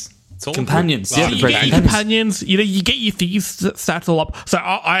Companions. It's all companions. good. Yeah, You the get your companions, you get your thieves stats all up. So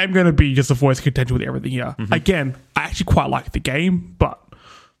I am going to be just a voice of contention with everything here. Again, I actually quite like the game, but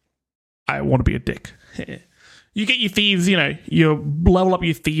I want to be a dick. You get your thieves, you level up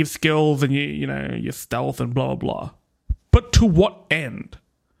your thieves skills and your stealth and blah, blah, blah. But to what end?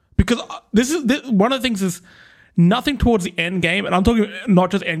 Because this one of the things is nothing towards the end game, and I'm talking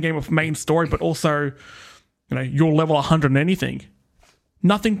not just end game of main story, but also, your level 100 and anything.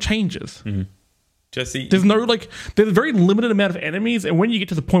 Nothing changes. Jesse, There's no there's a very limited amount of enemies, and when you get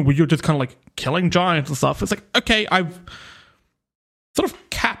to the point where you're just kind of killing giants and stuff, it's like, okay, I've sort of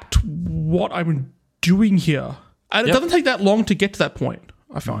capped what I'm doing here. And it Yep. doesn't take that long to get to that point,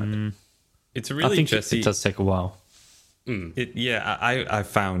 I find. it's I really think Jesse. it does take a while. I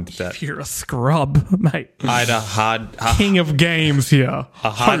found that You're a scrub, mate. I had a hard King of games here. A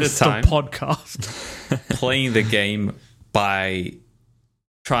harder Host time. of podcast. playing the game by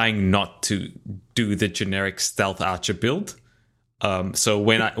trying not to do the generic stealth archer build. So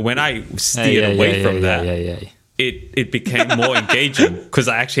when I steered away from that, it became more engaging because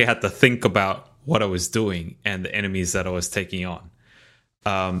I actually had to think about what I was doing and the enemies that I was taking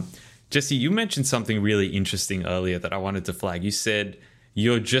on. Jesse, you mentioned something really interesting earlier that I wanted to flag. You said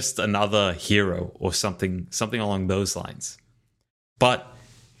you're just another hero or something along those lines. But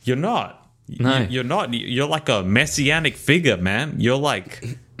you're not. No. You're not. You're like a messianic figure, man. You're like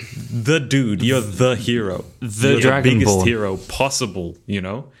the dude. You're the hero. The You're the biggest Dragonborn. hero possible,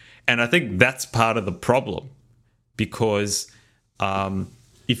 And I think that's part of the problem. Because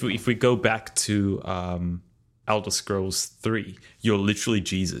if we go back to Elder Scrolls 3, you're literally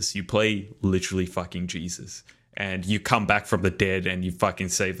Jesus. You play literally fucking Jesus. And you come back from the dead and you fucking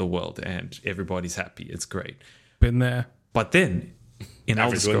save the world and everybody's happy. It's great. Been there. But then in Elder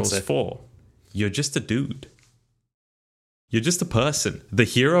Average Scrolls Wednesday. 4, you're just a dude. You're just a person. The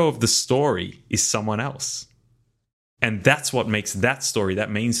hero of the story is someone else. And that's what makes that story, that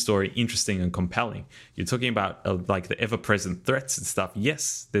main story, interesting and compelling. You're talking about the ever-present threats and stuff.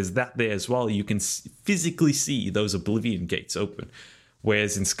 Yes, there's that there as well. You can physically see those Oblivion gates open.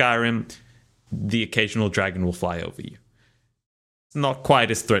 Whereas in Skyrim, the occasional dragon will fly over you. It's not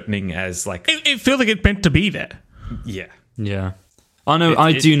quite as threatening as It feels like it's meant to be there. yeah. Yeah. I know.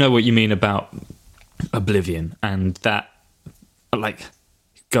 I do know what you mean about Oblivion, and that, like,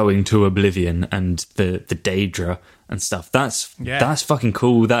 going to Oblivion and the Daedra and stuff. That's fucking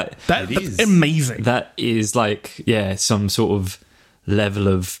cool. That's amazing. That is like, some sort of level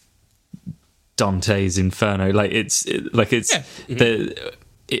of Dante's Inferno. Like it's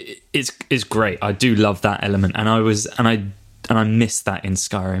great. I do love that element, and I missed that in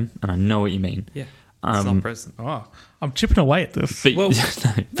Skyrim, and I know what you mean. Yeah, it's not present. Oh, I'm chipping away at this. But,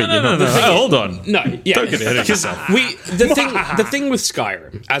 No, no. hold on. No, yeah. Don't get ahead of yourself. The thing with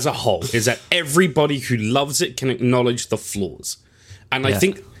Skyrim as a whole is that everybody who loves it can acknowledge the flaws. And I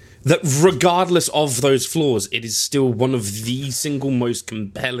think that regardless of those flaws, it is still one of the single most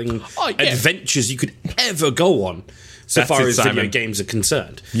compelling adventures you could ever go on, so far as video games are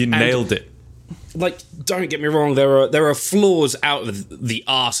concerned. You nailed it. Like, don't get me wrong, there are flaws out of the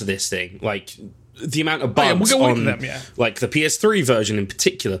arse of this thing. Like, the amount of bugs on them, like the PS3 version in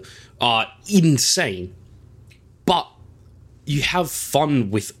particular, are insane. But you have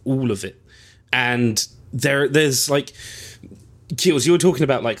fun with all of it. And there's like, Keels, you were talking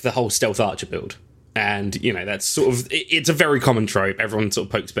about like the whole stealth archer build. And, you know, that's sort of, it's a very common trope. Everyone sort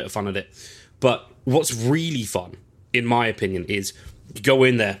of pokes a bit of fun at it. But what's really fun, in my opinion, is you go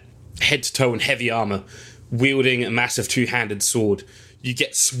in there, head to toe in heavy armor, wielding a massive two-handed sword. You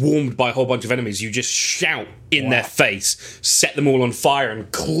get swarmed by a whole bunch of enemies. You just shout in their face, set them all on fire,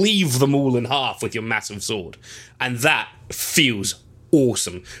 and cleave them all in half with your massive sword. And that feels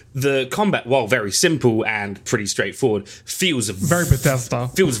awesome. The combat, while very simple and pretty straightforward, feels very Bethesda.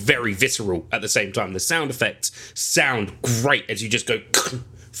 Feels very visceral at the same time. The sound effects sound great as you just go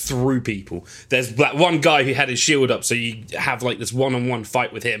through people. There's that one guy who had his shield up, so you have like this one-on-one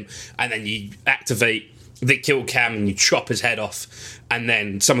fight with him, and then you activate the kill cam and you chop his head off, and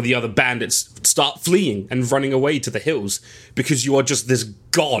then some of the other bandits start fleeing and running away to the hills because you are just this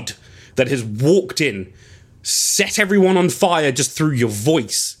god that has walked in, set everyone on fire just through your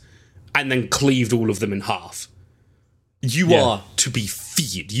voice, and then cleaved all of them in half. You are to be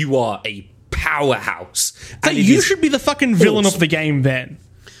feared. You are a powerhouse. So you should be the fucking villain of the game then.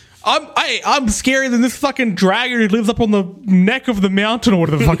 I'm scarier than this fucking dragon who lives up on the neck of the mountain or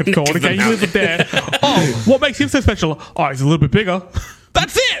whatever the fuck it's called. Okay, he lives up there. Oh, what makes him so special? Oh, he's a little bit bigger.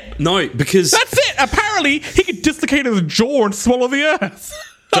 That's it. No, because that's it. Apparently, he can dislocate his jaw and swallow the earth.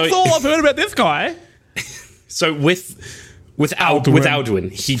 That's all I've heard about this guy. So with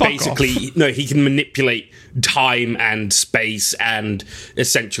Alduin, he he can manipulate time and space, and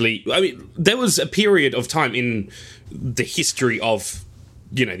essentially, I mean, there was a period of time in the history of,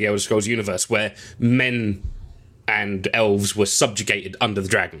 you know, the Elder Scrolls universe where men and elves were subjugated under the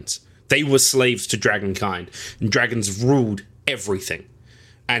dragons. They were slaves to dragonkind, and dragons ruled everything.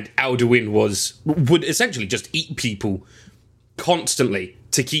 And Alduin would essentially just eat people constantly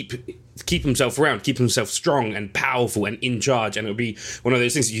to keep himself around, keep himself strong and powerful and in charge. And it would be one of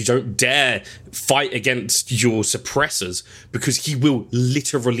those things that you don't dare fight against your suppressors, because he will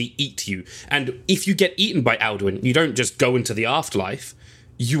literally eat you. And if you get eaten by Alduin, you don't just go into the afterlife.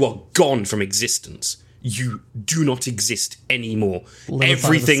 You are gone from existence. You do not exist anymore.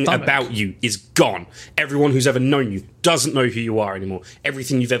 Everything about you is gone. Everyone who's ever known you doesn't know who you are anymore.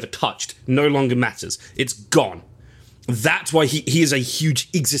 Everything you've ever touched no longer matters. It's gone. That's why he is a huge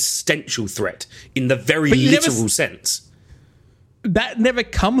existential threat in the very literal sense. That never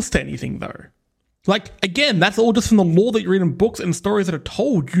comes to anything, though. Like, again, that's all just from the lore that you read in books and stories that are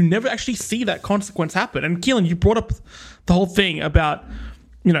told. You never actually see that consequence happen. And Keelan, you brought up the whole thing about,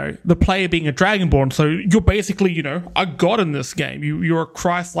 you know, the player being a dragonborn. So you're basically, you know, a god in this game. You're a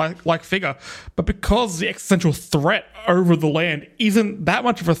Christ-like figure. But because the existential threat over the land isn't that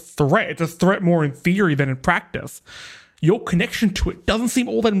much of a threat, it's a threat more in theory than in practice, your connection to it doesn't seem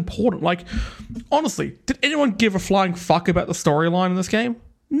all that important. Like, honestly, did anyone give a flying fuck about the storyline in this game?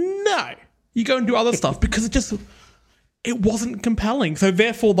 No. You go and do other stuff because it wasn't compelling. So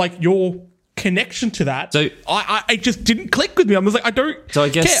therefore, like, your connection to that, so I just didn't click with me. I was like, I don't. So I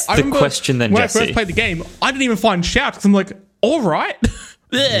guess care. the question then, when Jesse, I first played the game, I didn't even find shouts because I'm like, all right,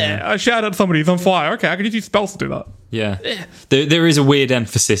 I shout at somebody who's on fire. Okay, I can just use spells to do that. Yeah. There is a weird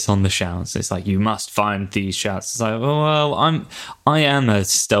emphasis on the shouts. It's like, you must find these shouts. It's like, oh, well, I am a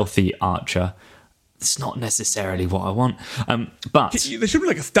stealthy archer. It's not necessarily what I want. But there should be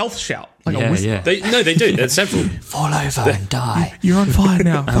like a stealth shout, like a whisper. Yeah. They do. There's several. Fall over and die. You're on fire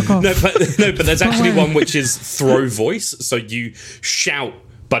now. Fuck off. No, but there's actually one which is throw voice. So you shout,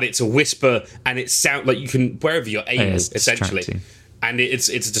 but it's a whisper, and it sounds like you can, wherever you're aiming, essentially. And it's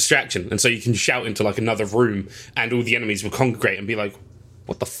a distraction. And so you can shout into like another room, and all the enemies will congregate and be like,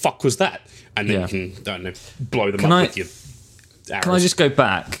 what the fuck was that? And then you can, I don't know, blow them up with your arrows. Can I just go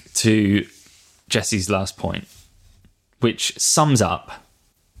back to Jesse's last point, which sums up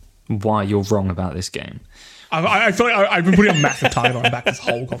why you're wrong about this game. I feel like I've been putting a massive target on back this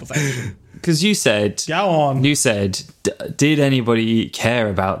whole conversation. Because you said, Go on. You said, did anybody care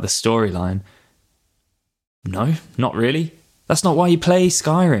about the storyline? No, not really. That's not why you play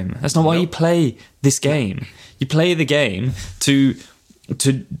Skyrim. That's not why you play this game. You play the game to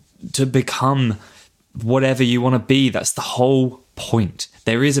become whatever you want to be. That's the whole point.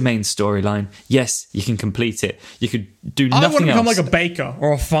 There is a main storyline. Yes, you can complete it. You could do nothing else. I want to become like a baker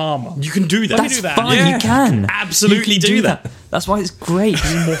or a farmer. You can do that. That's do that. fine. Yeah. You can Absolutely You can do that. That's why it's great.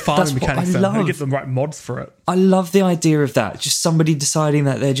 More farming That's what mechanics. I Then. love. And get the right mods for it. I love the idea of that. Just somebody deciding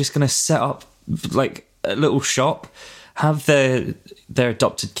that they're just going to set up like a little shop, have their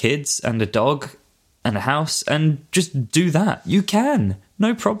adopted kids and a dog and a house, and just do that. You can,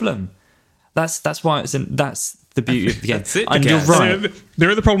 no problem. That's why that's the beauty of the game. That's it, And the you're cat. right. There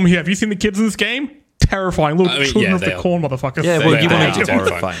is a problem here. Have you seen the kids in this game? Terrifying. Little children yeah, of they the are. corn motherfuckers. Yeah, well, They you are wanted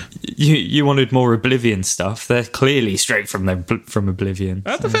terrifying. you wanted more Oblivion stuff. They're clearly straight from Oblivion.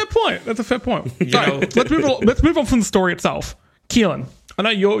 That's a fair point. That's a fair point. know- Let's move on from the story itself. Keelan, I know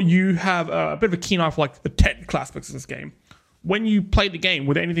you have a bit of a keen eye for like the technical aspects of this game. When you played the game,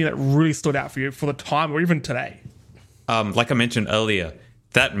 was there anything that really stood out for you for the time or even today? Like I mentioned earlier,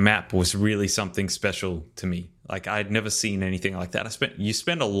 that map was really something special to me. Like I'd never seen anything like that. You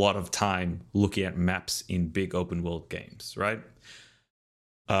spend a lot of time looking at maps in big open world games, right?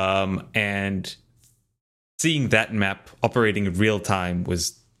 And seeing that map operating in real time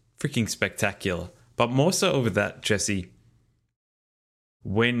was freaking spectacular. But more so over that, Jesse,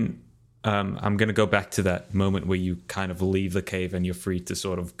 when I'm going to go back to that moment where you kind of leave the cave and you're free to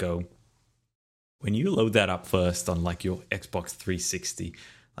sort of go. When you load that up first on like your Xbox 360,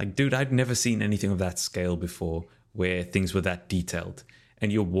 like, dude, I'd never seen anything of that scale before where things were that detailed.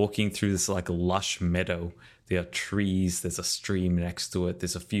 And you're walking through this like lush meadow. There are trees, there's a stream next to it.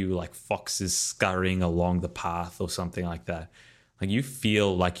 There's a few like foxes scurrying along the path or something like that. Like you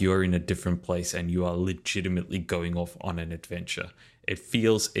feel like you're in a different place and you are legitimately going off on an adventure. It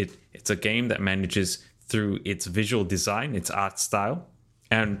feels it's a game that manages through its visual design, its art style,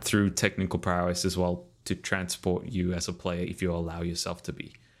 and through technical prowess as well to transport you as a player if you allow yourself to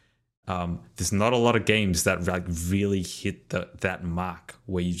be. There's not a lot of games that like really hit that mark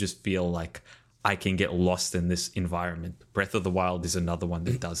where you just feel like I can get lost in this environment. Breath of the Wild is another one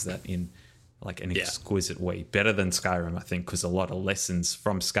that does that in like an exquisite way. Better than Skyrim, I think, because a lot of lessons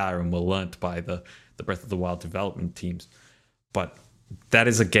from Skyrim were learnt by the Breath of the Wild development teams. But that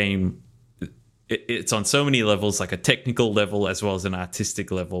is a game, it's on so many levels, like a technical level as well as an artistic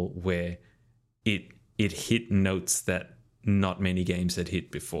level, where it hit notes that not many games had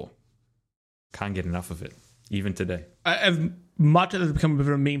hit before. Can't get enough of it, even today. As much as it's become a bit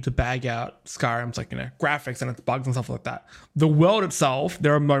of a meme to bag out Skyrim's like, graphics and its bugs and stuff like that, the world itself,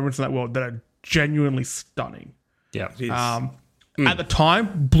 there are moments in that world that are genuinely stunning. Yeah. At the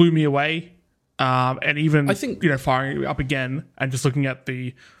time, blew me away. And even, I think- firing it up again and just looking at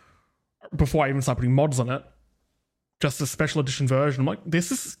before I even started putting mods on it, just the special edition version, I'm like,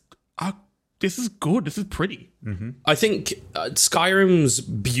 this is good. This is pretty. I think Skyrim's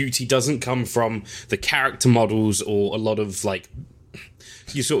beauty doesn't come from the character models or a lot of like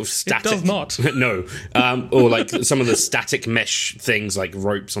you sort of static. does not. No, or like some of the static mesh things like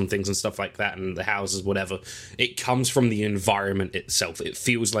ropes on things and stuff like that, and the houses, whatever. It comes from the environment itself. It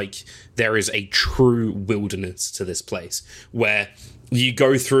feels like there is a true wilderness to this place where you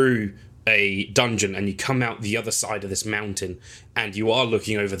go through a dungeon and you come out the other side of this mountain and you are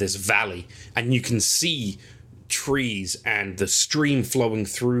looking over this valley and you can see trees and the stream flowing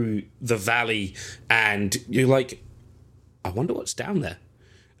through the valley and you're like, I wonder what's down there.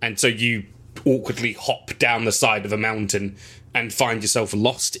 And so you awkwardly hop down the side of a mountain and find yourself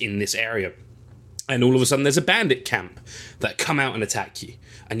lost in this area. And all of a sudden there's a bandit camp that come out and attack you.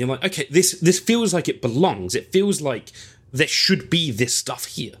 And you're like, okay, this feels like it belongs. It feels like there should be this stuff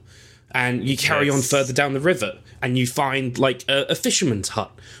here. And you carry on further down the river and you find like a fisherman's hut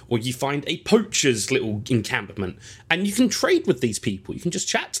or you find a poacher's little encampment and you can trade with these people. You can just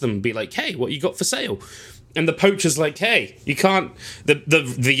chat to them and be like, hey, what you got for sale? And the poacher's like, hey, you can't,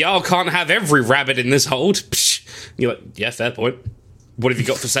 the Jarl can't have every rabbit in this hold. Psh. You're like, yeah, fair point. What have you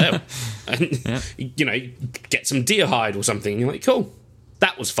got for sale? And, get some deer hide or something. And you're like, cool,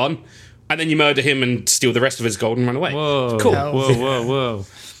 that was fun. And then you murder him and steal the rest of his gold and run away. Whoa, Cool. whoa.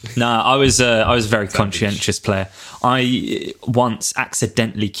 Nah, I was a very conscientious player. I once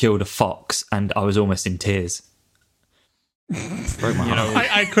accidentally killed a fox and I was almost in tears. Broke my heart.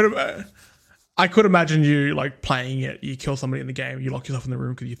 I could have. I could imagine you like playing it. You kill somebody in the game, you lock yourself in the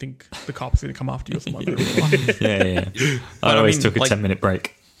room because you think the cops are going to come after you or something like that. Yeah. I always took a 10-minute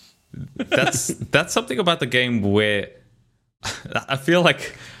break. That's something about the game where I feel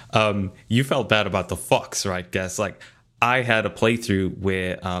like you felt bad about the fox, right, Guess? Like I had a playthrough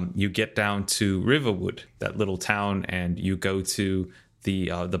where you get down to Riverwood, that little town, and you go to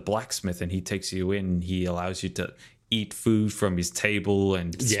the blacksmith, and he takes you in. He allows you to eat food from his table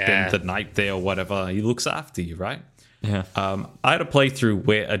and spend the night there or whatever. He looks after you, right? Yeah. I had a playthrough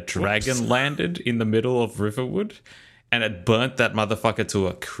where a dragon landed in the middle of Riverwood, and it burnt that motherfucker to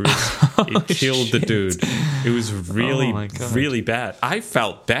a crisp. It killed the dude. It was really bad. I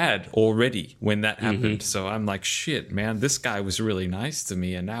felt bad already when that happened. So I'm like, shit, man, this guy was really nice to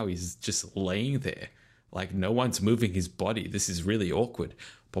me, and now he's just laying there. Like, no one's moving his body. This is really awkward.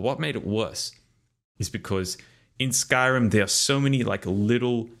 But what made it worse is because in Skyrim, there are so many like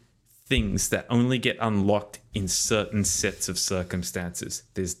little things that only get unlocked in certain sets of circumstances.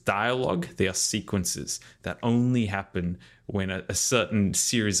 There's dialogue, there are sequences that only happen when a certain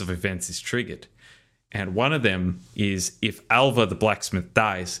series of events is triggered. And one of them is if Alva the blacksmith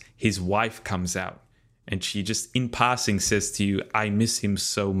dies, his wife comes out and she just in passing says to you, I miss him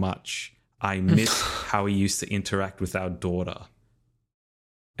so much. I miss how he used to interact with our daughter.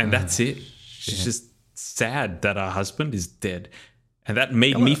 And that's it. She's just sad that her husband is dead. And that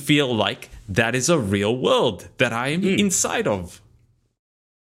made me feel like that is a real world that I am inside of.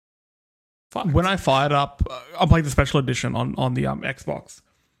 Fuck. When I fired up, I played the special edition on the Xbox.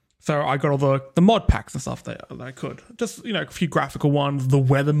 So I got all the mod packs and stuff that I could. Just, a few graphical ones. The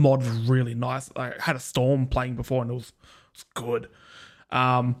weather mod was really nice. I had a storm playing before and it was good.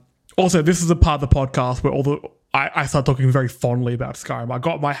 Also, this is a part of the podcast where I start talking very fondly about Skyrim. I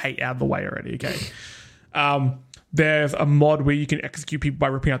got my hate out of the way already, okay? There's a mod where you can execute people by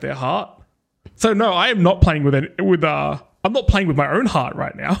ripping out their heart. So no, I am not playing I'm not playing with my own heart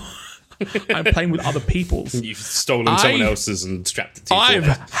right now. I'm playing with other people's. You've stolen someone else's and strapped it to your I've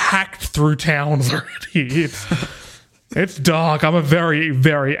forehead. hacked through towns already. It's dark. I'm a very,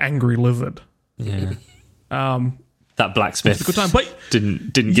 very angry lizard. Yeah. That blacksmith It's a good time, but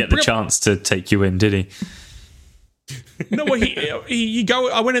didn't get the chance to take you in, did he? No, well, you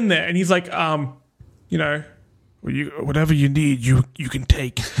go. I went in there and he's like, whatever you need, you can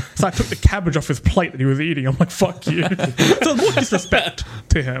take. So I took the cabbage off his plate that he was eating. I'm like, fuck you. So more disrespect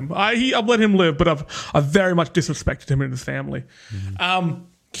to him. I've let him live, but I've very much disrespected him and his family.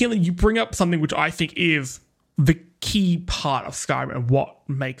 Keelan, you bring up something which I think is the key part of Skyrim and what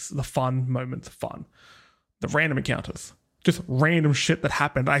makes the fun moments fun. The random encounters. Just random shit that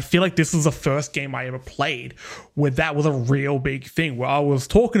happened. I feel like this is the first game I ever played where that was a real big thing, where I was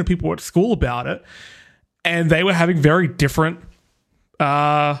talking to people at school about it and they were having very different,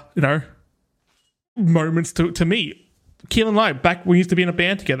 moments to me. Keelan and I, back when we used to be in a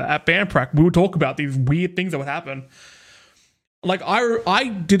band together at band prac, we would talk about these weird things that would happen. Like, I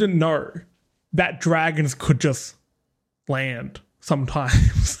didn't know that dragons could just land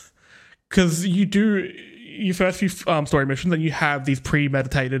sometimes. Because you do your first few story missions and you have these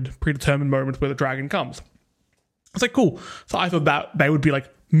predetermined moments where the dragon comes. It's like, cool. So I thought that they would be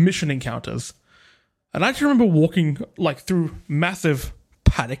like mission encounters. And I just remember walking like through massive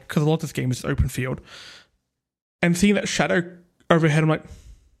paddock, because a lot of this game is open field, and seeing that shadow overhead. I'm like,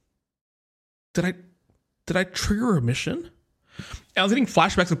 did I trigger a mission? And I was getting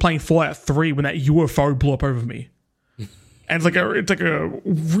flashbacks of playing Fallout 3 when that UFO blew up over me. And it's like a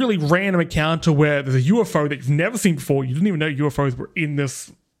really random encounter where there's a UFO that you've never seen before. You didn't even know UFOs were in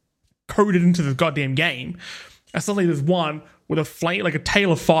this, coded into this goddamn game. And suddenly there's one with a flame, like a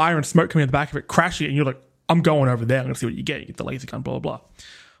tail of fire and smoke coming out the back of it, crashing it, and you're like, I'm going over there. I'm going to see what you get. You get the laser gun, blah, blah, blah.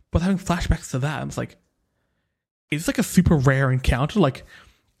 But having flashbacks to that, I was like, is this like a super rare encounter? Like,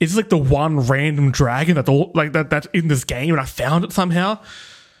 is this like the one random dragon that's in this game and I found it somehow?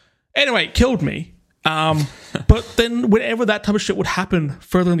 Anyway, it killed me. But then whenever that type of shit would happen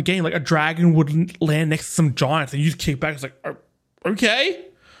further in the game, like a dragon would land next to some giants and you just kick back. It's like, oh, okay.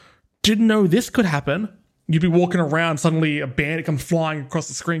 Didn't know this could happen. You'd be walking around, suddenly a bandit comes flying across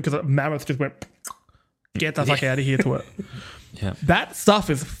the screen because a mammoth just went, get the fuck out of here to it. Yeah. That stuff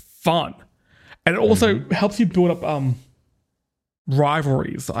is fun. And it also helps you build up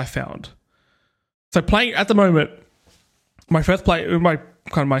rivalries, I found. So playing at the moment, my first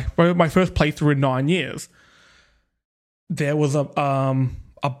playthrough in 9 years, there was a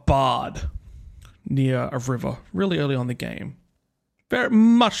bard near a river really early on in the game. Very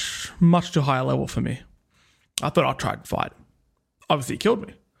much too high a level for me. I thought I'd try and fight. Obviously, he killed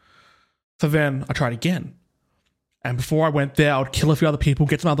me. So then I tried again. And before I went there, I would kill a few other people,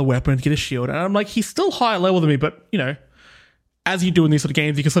 get some other weapons, get a shield. And I'm like, he's still higher level than me, but, you know, as you do in these sort of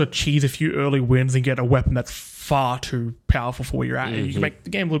games, you can sort of cheese a few early wins and get a weapon that's far too powerful for where you're at. And you can make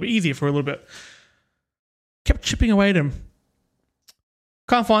the game a little bit easier for a little bit. Kept chipping away at him.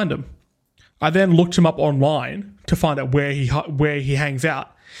 Can't find him. I then looked him up online to find out where he hangs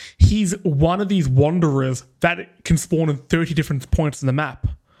out. He's one of these wanderers that can spawn in 30 different points in the map.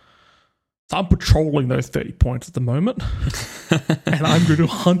 So I'm patrolling those 30 points at the moment. And I'm going to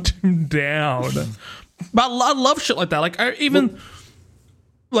hunt him down. But I love shit like that. Like, I even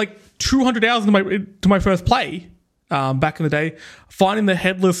like 200 hours into my first play back in the day, finding the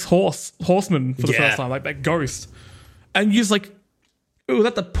headless horseman for the first time, like that ghost. And you're just like, ooh,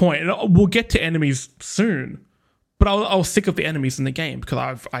 at that point, and we'll get to enemies soon. But I was sick of the enemies in the game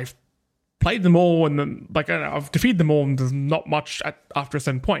because I've played them all, and then like I don't know, I've defeated them all, and there's not much after a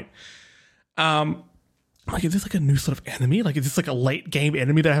certain point. Like, is this like a new sort of enemy? Like, is this like a late game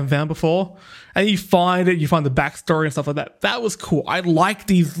enemy that I haven't found before? And you find it, you find the backstory and stuff like that. That was cool. I like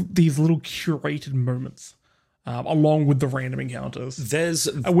these little curated moments, along with the random encounters. There's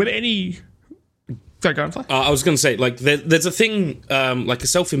with any. Sorry, go on. I was going to say, like, there's a thing, like a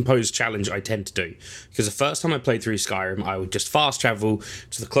self-imposed challenge I tend to do. Because the first time I played through Skyrim, I would just fast travel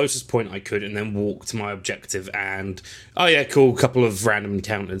to the closest point I could and then walk to my objective and, oh yeah, cool, couple of random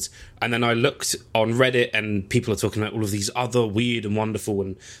encounters. And then I looked on Reddit and people are talking about all of these other weird and wonderful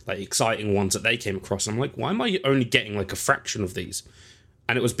and, like, exciting ones that they came across. I'm like, why am I only getting, like, a fraction of these?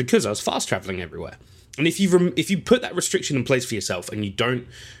 And it was because I was fast traveling everywhere. And if you put that restriction in place for yourself and you don't,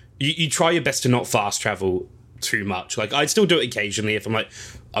 you try your best to not fast travel too much. Like, I'd still do it occasionally if I'm like,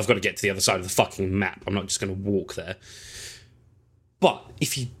 I've got to get to the other side of the fucking map. I'm not just going to walk there. But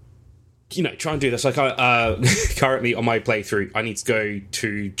if you try and do this, like, currently on my playthrough, I need to go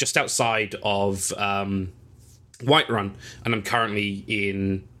to just outside of Whiterun, and I'm currently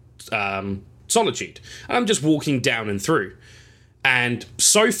in Solitude. And I'm just walking down and through. And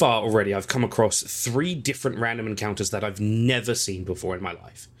so far already, I've come across 3 different random encounters that I've never seen before in my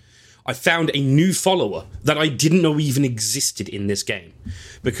life. I found a new follower that I didn't know even existed in this game,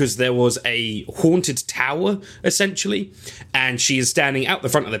 because there was a haunted tower, essentially, and she is standing out the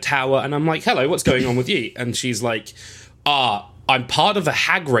front of the tower, and I'm like, hello, what's going on with you? And she's like, I'm part of a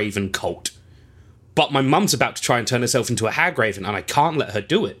Hagraven cult, but my mum's about to try and turn herself into a Hagraven, and I can't let her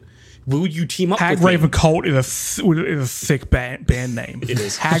do it. Will you team up with me? Hagraven Cult is a sick band name. It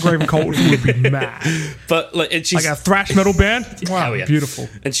is. Hagraven Cult would be mad. But like, and she's like a thrash metal band. Wow, hell yeah. Beautiful.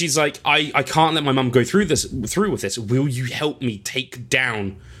 And she's like, I can't let my mum go through with this. Will you help me take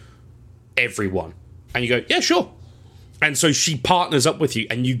down everyone? And you go, yeah, sure. And so she partners up with you,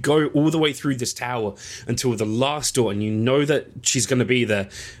 and you go all the way through this tower until the last door, and you know that she's going to be there.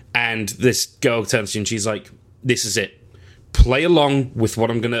 And this girl turns to you, and she's like, this is it. Play along with what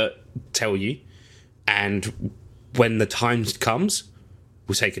I'm going to tell you, and when the time comes,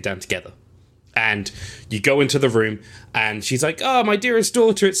 we'll take it down together. And you go into the room, and she's like, oh, my dearest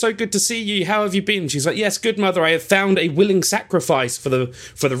daughter, it's so good to see you. How have you been? She's like, yes, good, mother. I have found a willing sacrifice for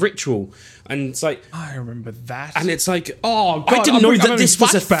the ritual. And it's like, I remember that. And it's like, oh, God, I didn't know that this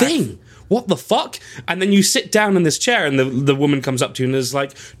was a thing. What the fuck? And then you sit down in this chair, and the woman comes up to you and is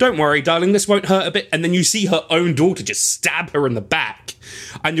like, don't worry, darling, this won't hurt a bit. And then you see her own daughter just stab her in the back.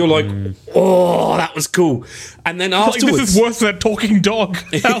 And you're like, oh, that was cool. And then afterwards, like, this is worse than a talking dog.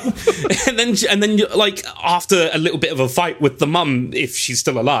 and then you're like, after a little bit of a fight with the mum, if she's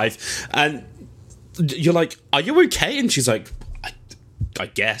still alive, and you're like, are you okay? And she's like, I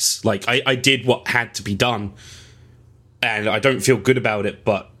guess. Like, I did what had to be done, and I don't feel good about it,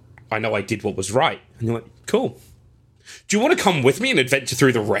 but I know I did what was right. And you're like, cool. Do you want to come with me and adventure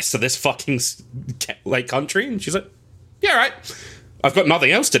through the rest of this fucking like country? And she's like, yeah, right. I've got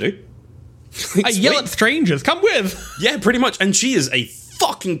nothing else to do. I yell at strangers. Come with. Yeah, pretty much. And she is a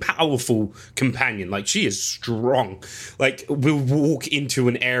fucking powerful companion. Like, she is strong. Like, we'll walk into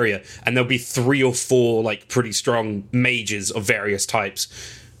an area and there'll be 3 or 4 like pretty strong mages of various types,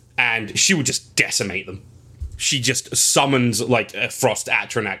 and she would just decimate them. She just summons like a Frost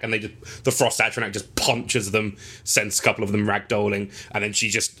Atronach, and the Frost Atronach just punches them, sends a couple of them ragdolling, and then she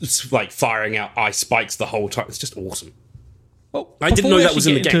just like firing out ice spikes the whole time. It's just awesome. Well, I didn't know that was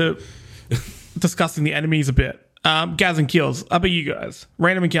in the game. Discussing the enemies a bit. Gaz and Kills. How about you guys?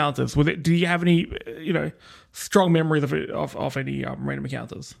 Random encounters. Do you have any strong memories of any random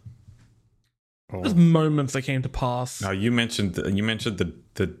encounters? Just moments that came to pass. Now you mentioned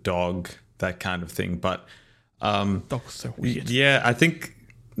the dog, that kind of thing, but dog's so weird. Yeah, I think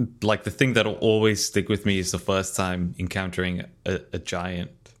like the thing that'll always stick with me is the first time encountering a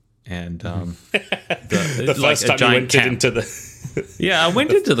giant and The first time you went into the... Yeah, I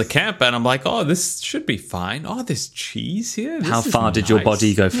went into the camp and I'm like, oh, this should be fine. Oh, there's cheese here. How far did your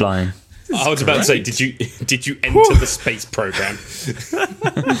body go flying? I was about to say, did you enter the space program?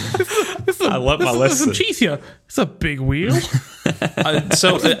 I love my There's lesson. some cheese here. It's a big wheel. I've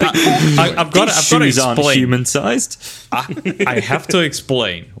got to Shoes aren't explain. human-sized. I have to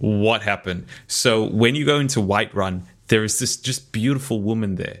explain what happened. So when you go into Whiterun, there is this just beautiful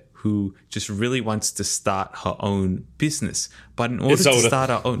woman there who just really wants to start her own business. But in order to start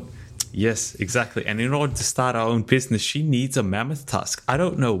her own... Yes, exactly. And in order to start her own business, she needs a mammoth tusk. I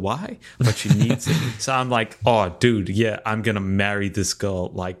don't know why, but she needs it. So I'm like, oh, dude, yeah, I'm going to marry this girl.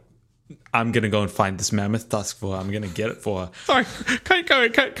 Like, I'm going to go and find this mammoth tusk for her. I'm going to get it for her. Sorry, can I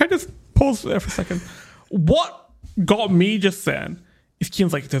just pause there for a second? What got me just then is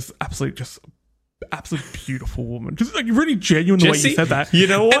Kian's like this absolute beautiful woman. Just like really genuine the way Jesse, you said that. you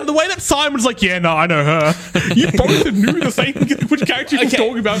know what? And the way that Simon's like, yeah, no, I know her. You both knew the same which character you were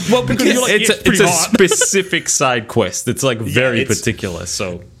talking about. Well, because you're like, it's a specific side quest. It's like very particular.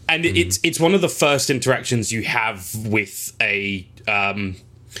 So, and it's one of the first interactions you have with a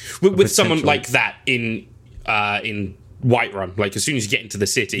with someone like that in Whiterun. Like as soon as you get into the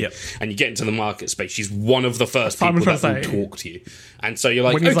city and you get into the market space, she's one of the first people that will talk to you. And so you're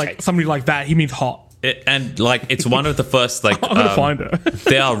like, when he's like somebody like that, he means hot. It's one of the first like I'm gonna find her.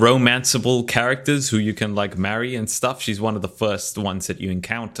 There are romanceable characters who you can like marry and stuff. She's one of the first ones that you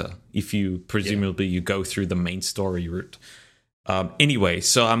encounter if you presumably you go through the main story route. Anyway,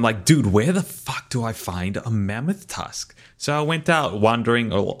 so I'm like, dude, where the fuck do I find a mammoth tusk? So I went out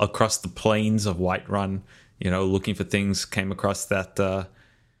wandering across the plains of Whiterun, looking for things. Came across that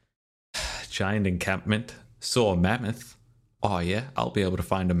giant encampment. Saw a mammoth. Oh yeah, I'll be able to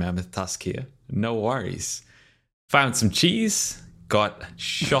find a mammoth tusk here. No worries. Found some cheese. Got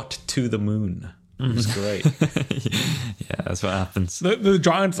shot to the moon. It was great. Yeah, that's what happens. The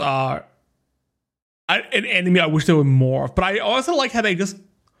giants are an enemy I wish there were more of. But I also like how they just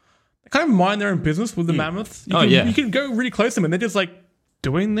kind of mind their own business with the mammoths. You can go really close to them and they're just like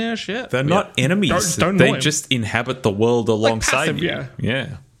doing their shit. They're not enemies. They just inhabit the world alongside passive, you.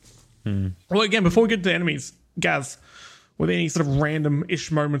 Yeah. Well, again, before we get to the enemies, Gaz, were there any sort of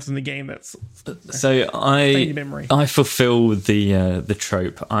random-ish moments in the game that's so stay in your memory? I fulfill the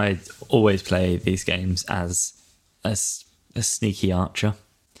trope. I always play these games as a sneaky archer,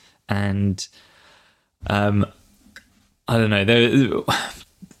 and I don't know.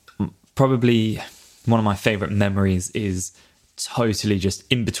 Probably one of my favorite memories is totally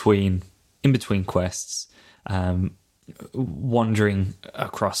just in between quests, wandering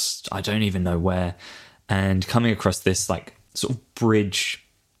across I don't even know where, and coming across this like sort of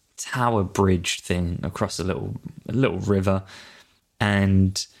tower bridge thing across a little river,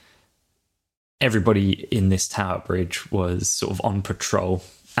 and everybody in this tower bridge was sort of on patrol,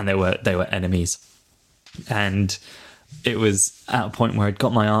 and they were enemies. And it was at a point where I'd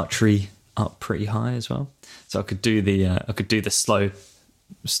got my archery up pretty high as well, so I could do the slow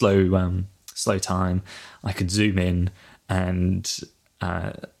time. I could zoom in, and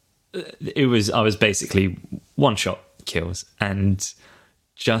I was basically one shot kills, and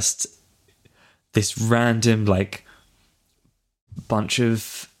just this random like bunch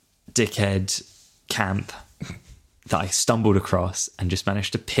of dickhead camp that I stumbled across and just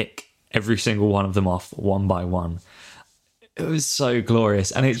managed to pick every single one of them off one by one. It was so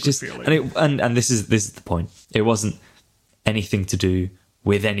glorious, and it just and this is the point. It wasn't anything to do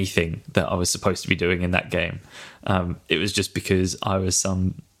with anything that I was supposed to be doing in that game. It was just because I was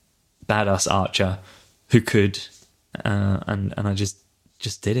some badass archer who could, and I just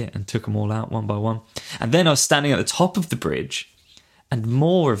did it and took them all out one by one. And then I was standing at the top of the bridge, and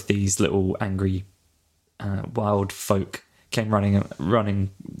more of these little angry wild folk came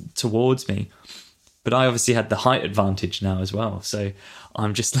running towards me. But I obviously had the height advantage now as well, so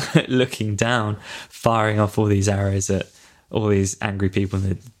I'm just looking down, firing off all these arrows at all these angry people, and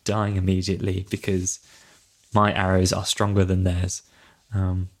they're dying immediately because my arrows are stronger than theirs.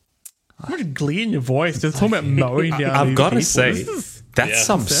 How much glee in your voice. Just talking about mowing down I've got to people. say, that's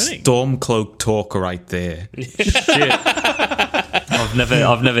some concerning. Stormcloak talk right there. Shit. I've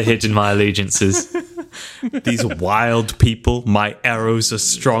never hidden my allegiances. These wild people, my arrows are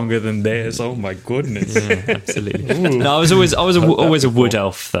stronger than theirs. Oh my goodness. Yeah, absolutely. No, I was always a wood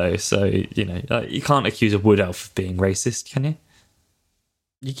elf though, so you can't accuse a wood elf of being racist, can you?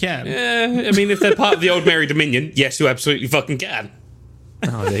 You can. Yeah, I mean, if they're part of the Old Merry Dominion, yes, you absolutely fucking can.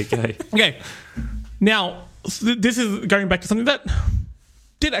 Oh, there you go. Okay. Now, this is going back to something that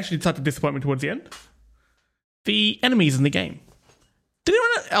did actually start to disappoint me towards the end. The enemies in the game. did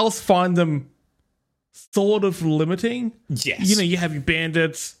anyone else find them sort of limiting? Yes. You know, you have your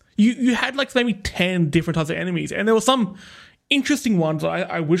bandits. You had like maybe 10 different types of enemies, and there were some interesting ones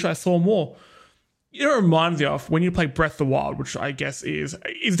I wish I saw more. You know, it reminds me of when you play Breath of the Wild, which I guess is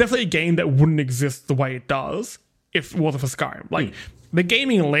definitely a game that wouldn't exist the way it does if it wasn't for Skyrim. Like, the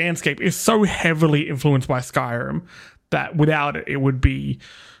gaming landscape is so heavily influenced by Skyrim that without it, it would be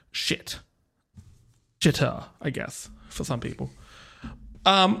shitter, I guess, for some people.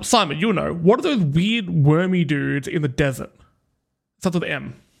 Simon, you know, what are those weird wormy dudes in the desert? Starts with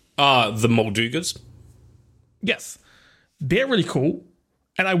M. The Moldugas. Yes. They're really cool.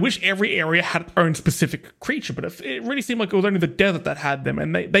 And I wish every area had its own specific creature, but it really seemed like it was only the desert that had them,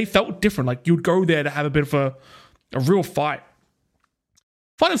 and they felt different. Like, you'd go there to have a bit of a real fight.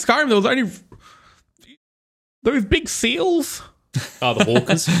 Fight in Skyrim, there was only those big seals. The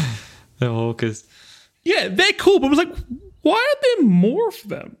Hawkers. The Hawkers. Yeah, they're cool, but it was like, why aren't there more of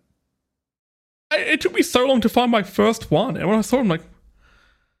them? It took me so long to find my first one, and when I saw them, like,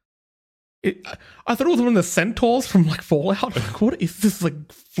 I thought it was one of the centaurs from like Fallout. Like, what is this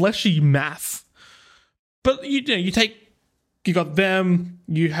like fleshy mass? But you got them.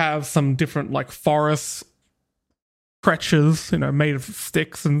 You have some different like forest creatures, made of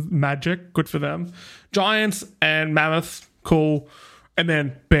sticks and magic. Good for them. Giants and mammoths, cool. And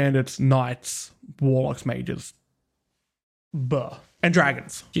then bandits, knights, warlocks, mages, and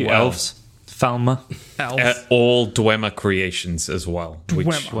dragons. Elves. Falmer. Elves. All Dwemer creations as well,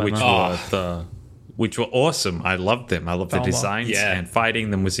 Dwemer. which were awesome. I loved them. I loved the Falmer. designs, Yeah. and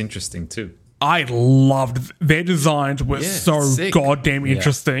fighting them was interesting too. I loved their designs were so sick. goddamn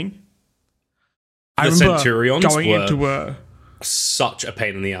interesting. I The remember Centurions going were into a such a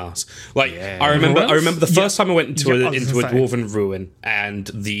pain in the ass. Like, Yeah. I remember the first time I went into Yeah, I a was gonna say. dwarven ruin and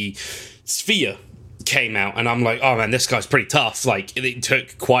the sphere came out, and I'm like, oh man, this guy's pretty tough. Like, it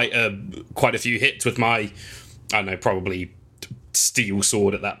took quite a few hits with my, I don't know, probably steel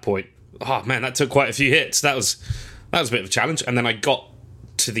sword at that point. Oh man, that took quite a few hits. That was a bit of a challenge. And then I got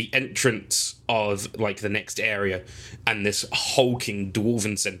to the entrance of like the next area, and this hulking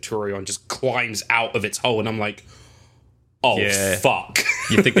dwarven centurion just climbs out of its hole, and I'm like, oh Yeah. fuck.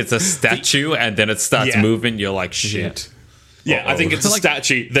 You think it's a statue, and then it starts Yeah. moving. You're like, shit. Yeah, I think it's a Like-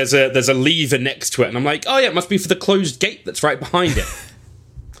 statue. There's a lever next to it, and I'm like, oh yeah, it must be for the closed gate that's right behind it.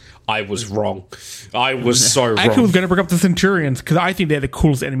 I was wrong. I was so wrong. I actually was going to bring up the Centurions because I think they're the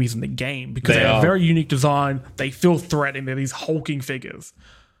coolest enemies in the game because They they have are. a very unique design. They feel threatening. They're these hulking figures.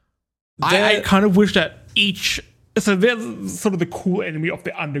 I They're- kind of wish that so they're sort of the cool enemy of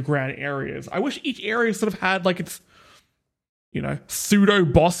the underground areas. I wish each area sort of had like its, pseudo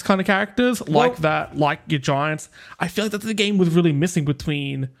boss kind of characters like that, like your giants. I feel like that the game was really missing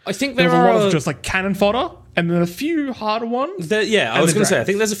between. I think There there was a lot are of just like cannon fodder and then a few harder ones. I was the going to say, I dragons.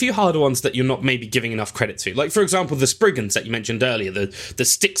 think there's a few harder ones that you're not maybe giving enough credit to. Like, for example, the Spriggans that you mentioned earlier, the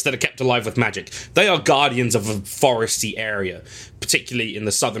sticks that are kept alive with magic. They are guardians of a foresty area, particularly in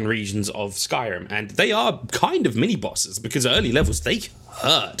the southern regions of Skyrim. And they are kind of mini-bosses because early levels, they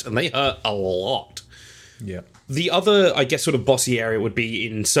hurt, and they hurt a lot. Yeah. The other, I guess, sort of bossy area would be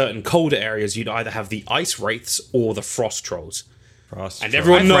in certain colder areas, you'd either have the Ice Wraiths or the Frost Trolls. And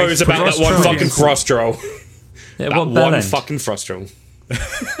everyone knows about that one Troll, fucking yes. Frost Troll. Yeah, That what one bell end? fucking Frost Troll.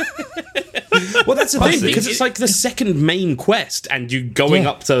 Well, that's the thing, because it's like the second main quest, and you going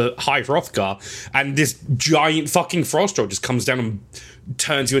up to High Hrothgar, and this giant fucking Frost Troll just comes down and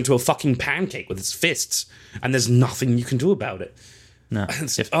turns you into a fucking pancake with its fists, and there's nothing you can do about it. No.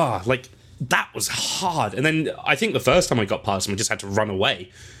 It's, that was hard. And then I think the first time I got past him, I just had to run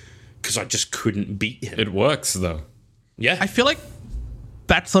away, because I just couldn't beat him. It works though. Yeah. I feel like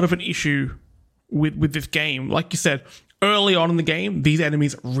that's sort of an issue with this game. Like you said, early on in the game, these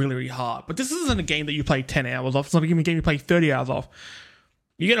enemies are really, really hard. But this isn't a game that you play 10 hours of. It's not a game you play 30 hours of.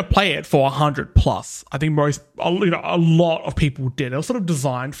 You're going to play it for 100 plus. I think a lot of people did. It was sort of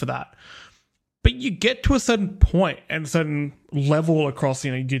designed for that. But you get to a certain point and a certain level across,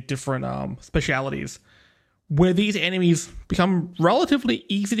 your different specialities where these enemies become relatively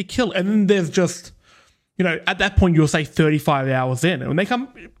easy to kill. And then there's just, at that point, you'll say 35 hours in. And when they come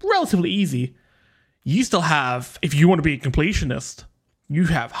relatively easy, you still have, if you want to be a completionist, you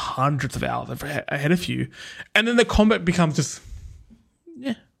have hundreds of hours ahead of you. And then the combat becomes just,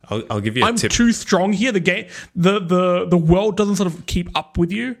 I'll give you a I'm tip. too strong here. The game, the world doesn't sort of keep up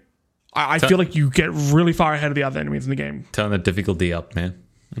with you. I feel like you get really far ahead of the other enemies in the game. Turn the difficulty up, man.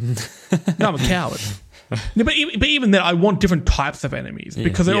 No, I'm a coward. No, but even then, I want different types of enemies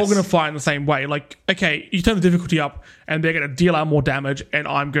because they're all Yes. going to fight in the same way. Like, okay, you turn the difficulty up, and they're going to deal out more damage, and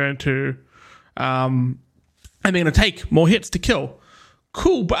I'm going to take more hits to kill.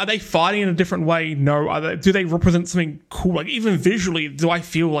 cool, but are they fighting in a different way? No. Do they represent something cool? Like, even visually, do I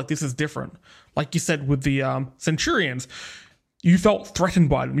feel like this is different? Like you said with the Centurions, you felt threatened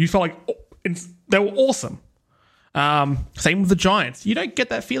by them. You felt like they were awesome. Same with the Giants. You don't get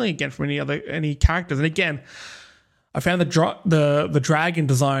that feeling again from any characters. And again, I found the dragon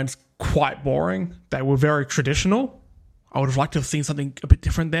designs quite boring. They were very traditional. I would have liked to have seen something a bit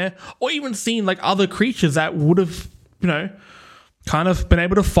different there, or even seen like other creatures that would have, kind of been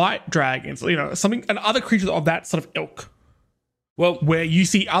able to fight dragons. Something and other creatures of that sort of ilk. Well, where you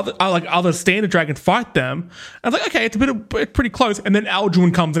see other standard dragons fight them, and it's like, okay, it's pretty close, and then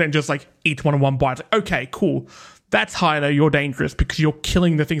Alduin comes in and just like each one bite. It's like, okay, cool. That's how I know you're dangerous because you're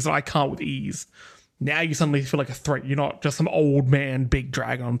killing the things that I can't with ease. Now you suddenly feel like a threat. You're not just some old man, big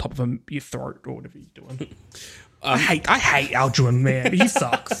dragon on top of your throat or whatever you're doing. I hate Alduin, man. He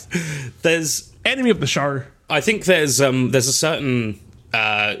sucks. There's enemy of the show. I think there's a certain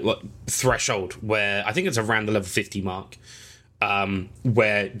threshold where I think it's around the level 50 mark,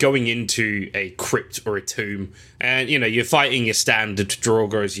 where going into a crypt or a tomb, and you're fighting your standard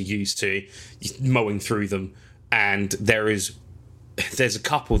Draugr as you used to, you're mowing through them, and there's a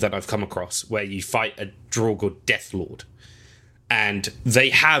couple that I've come across where you fight a Draugr Deathlord, and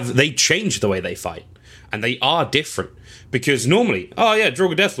they change the way they fight. And they are different because normally,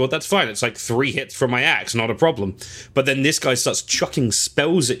 Draugr Deathlord, that's fine. It's like 3 hits from my axe, not a problem. But then this guy starts chucking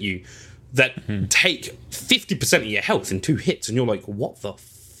spells at you that take 50% of your health in 2 hits. And you're like, what the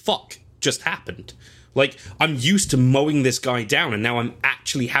fuck just happened? Like, I'm used to mowing this guy down, and now I'm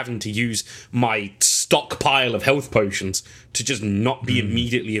actually having to use my stockpile of health potions to just not be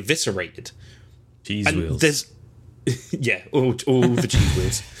immediately eviscerated. Cheese wheels. Yeah, all the cheese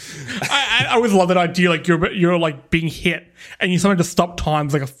wheels. I always love that idea. Like you're like being hit, and you something to stop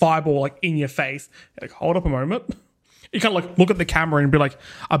times like a fireball like in your face. You're like, hold up a moment. You kind of like look at the camera and be like,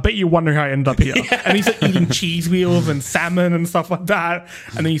 I bet you're wondering how I ended up here. Yeah. And he's like eating cheese wheels and salmon and stuff like that,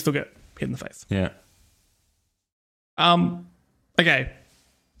 and then you still get hit in the face. Yeah. Okay.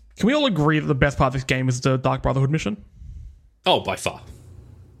 Can we all agree that the best part of this game is the Dark Brotherhood mission? Oh, by far.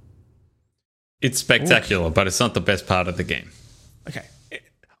 It's spectacular, but it's not the best part of the game. Okay.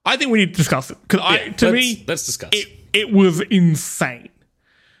 I think we need to discuss it. Because let's discuss. It was insane.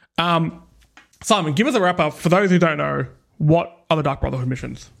 Simon, give us a wrap up for those who don't know. What are the Dark Brotherhood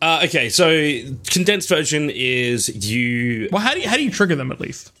missions? Okay, so condensed version is you. Well, how do you trigger them at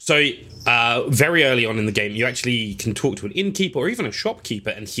least? So very early on in the game, you actually can talk to an innkeeper or even a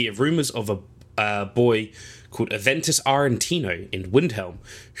shopkeeper and hear rumors of a boy called Aventus Arentino in Windhelm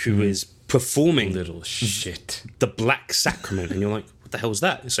who is performing little shit the Black Sacrament, and you're like, what the hell's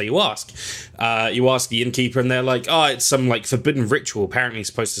that? So you ask the innkeeper, and they're like, it's some like forbidden ritual apparently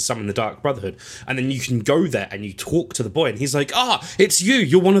supposed to summon the Dark Brotherhood. And then you can go there and you talk to the boy, and he's like, it's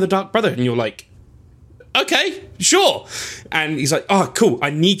you're one of the Dark Brotherhood. And you're like, okay, sure. And he's like, cool,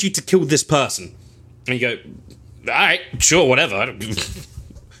 I need you to kill this person. And you go, all right, sure, whatever.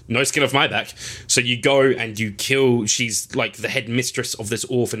 No skin off my back. So you go and you kill. She's like the head mistress of this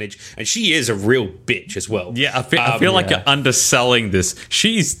orphanage, and she is a real bitch as well. Yeah, I feel like you're underselling this.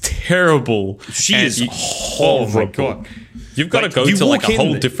 She's terrible. She is horrible. Oh my god! You've got to go to like a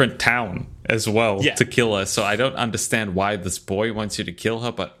whole different town as well to kill her. So I don't understand why this boy wants you to kill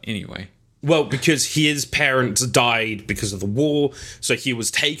her. But anyway. Well, because his parents died because of the war, so he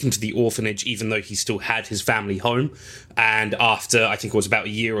was taken to the orphanage even though he still had his family home. And after, I think it was about a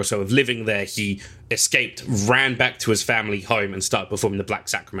year or so of living there, he escaped, ran back to his family home and started performing the Black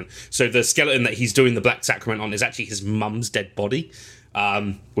Sacrament. So the skeleton that he's doing the Black Sacrament on is actually his mum's dead body,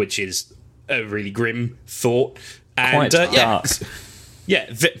 which is a really grim thought. And dark.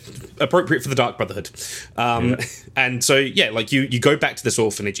 Yeah, appropriate for the Dark Brotherhood. And so, like you go back to this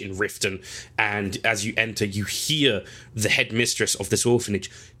orphanage in Riften, and as you enter, you hear the headmistress of this orphanage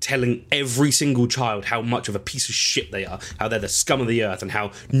telling every single child how much of a piece of shit they are, how they're the scum of the earth, and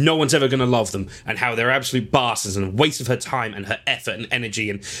how no one's ever going to love them, and how they're absolute bastards and a waste of her time and her effort and energy,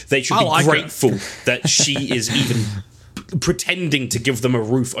 and they should be grateful that she is even pretending to give them a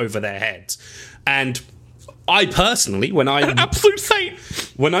roof over their heads. And I personally, when I absolute saint,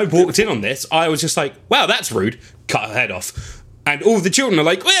 when I walked in on this, I was just like, "Wow, that's rude." Cut her head off, and all the children are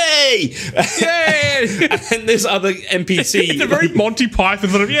like, "Way!" Yay! And then this other NPC, it's a very Monty Python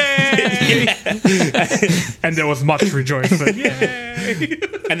sort of yay, and there was much rejoicing. Yay!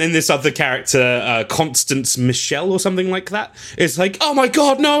 And then this other character, Constance Michelle or something like that, is like, "Oh my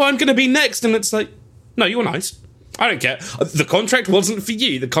god, no, I'm going to be next," and it's like, "No, you're nice. I don't care. The contract wasn't for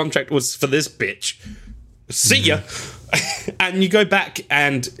you. The contract was for this bitch." see ya. And you go back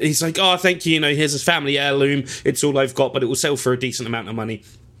and he's like, oh, thank you, here's his family heirloom. It's all I've got, but it will sell for a decent amount of money.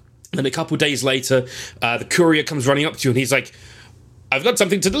 And a couple days later, the courier comes running up to you and he's like, I've got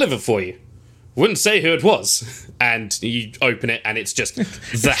something to deliver for you. Wouldn't say who it was. And you open it and it's just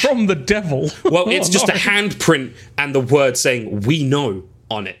From the devil. Well, it's just a handprint and the word saying, we know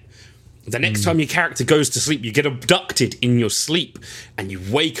on it. The next time your character goes to sleep, you get abducted in your sleep and you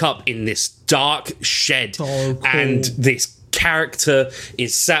wake up in this dark shed. So cool. And this character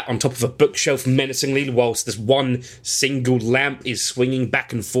is sat on top of a bookshelf menacingly whilst this one single lamp is swinging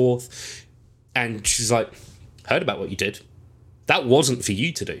back and forth. And she's like, heard about what you did. That wasn't for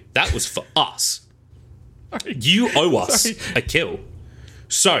you to do. That was for us. You owe us a kill.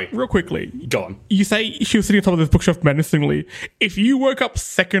 So, Real quickly, go on. you say she was sitting on top of this bookshelf menacingly. If you woke up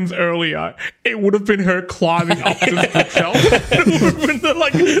seconds earlier, it would have been her climbing up this bookshelf. It would have been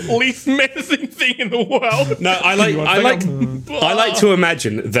the least menacing thing in the world. No, I like to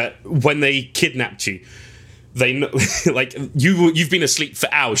imagine that when they kidnapped you, they know, you've been asleep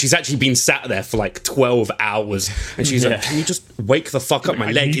for hours. She's actually been sat there for 12 hours, and she's like, "Can you just wake the fuck up?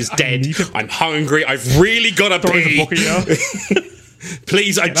 My leg is dead. I'm hungry. I've really got to pee.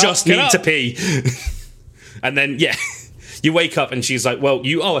 Please, I just need to pee." And then you wake up, and she's like, "Well,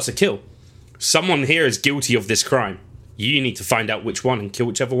 you owe us a kill. Someone here is guilty of this crime. You need to find out which one and kill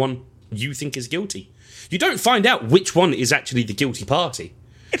whichever one you think is guilty." You don't find out which one is actually the guilty party.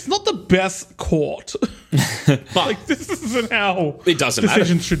 It's not the best court. But this isn't how it doesn't decisions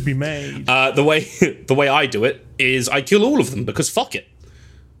matter. should be made. The way I do it is I kill all of them because fuck it.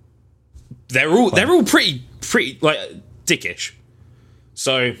 They're all pretty dickish.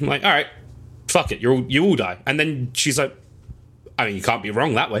 So I'm like, all right, fuck it, you all die. And then she's like, I mean, you can't be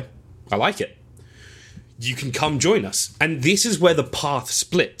wrong that way. I like it. You can come join us. And this is where the path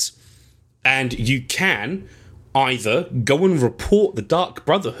splits. And you can either go and report the Dark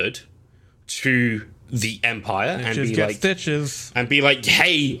Brotherhood to the Empire and be like,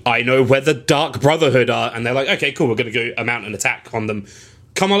 hey, I know where the Dark Brotherhood are. And they're like, okay, cool, we're going to go mount an attack on them.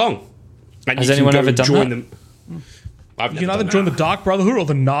 Come along. And Has anyone ever done that? them. You can either join the Dark Brotherhood or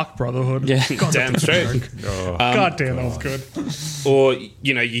the Narc Brotherhood. Yeah. Damn straight. God damn, that was good. Or,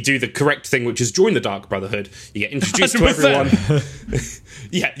 you do the correct thing, which is join the Dark Brotherhood. You get introduced to 100%. everyone.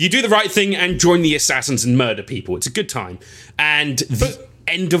 Yeah, you do the right thing and join the assassins and murder people. It's a good time. And the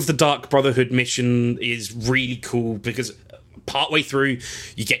end of the Dark Brotherhood mission is really cool because partway through,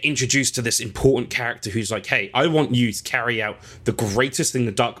 you get introduced to this important character who's like, hey, I want you to carry out the greatest thing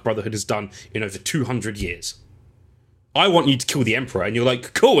the Dark Brotherhood has done in over 200 years. I want you to kill the Emperor. And you're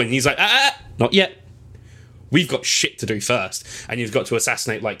like, cool. And he's like, not yet. We've got shit to do first. And you've got to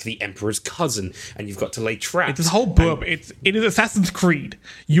assassinate, the Emperor's cousin. And you've got to lay traps. It's this whole burp. It is Assassin's Creed.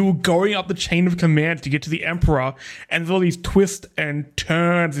 You were going up the chain of command to get to the Emperor, and there's all these twists and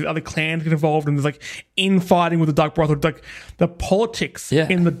turns. The other clans get involved, and there's infighting with the Dark Brotherhood. The politics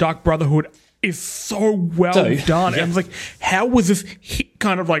in the Dark Brotherhood is so well done. And it's how was this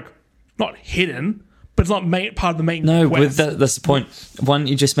kind of not hidden? But it's not part of the main quest. No, that's the point. Why don't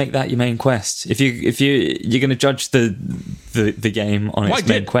you just make that your main quest? If you're going to judge the game on its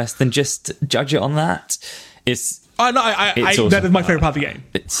main quest, then just judge it on that. It's awesome. That is my favorite part of the game.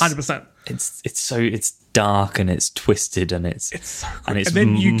 100%. It's dark and it's twisted and it's so great. and it's And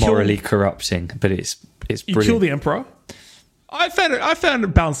then you morally corrupting, but it's brilliant. You kill the Emperor. I found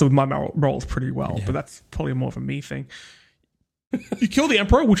it balanced with my morals pretty well, but that's probably more of a me thing. You kill the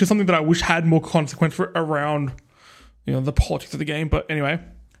Emperor, which is something that I wish had more consequence around, the politics of the game. But anyway,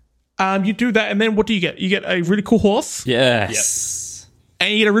 you do that, and then what do you get? You get a really cool horse. Yes. Yep.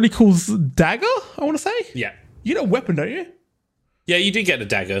 And you get a really cool dagger, I want to say. Yeah. You get a weapon, don't you? Yeah, you do get a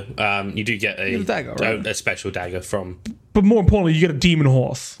dagger. You do get a dagger, right? a special dagger from... But more importantly, you get a demon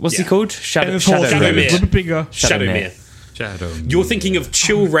horse. What's he called? And this horse is a little bit bigger. Shadowmere. You're thinking of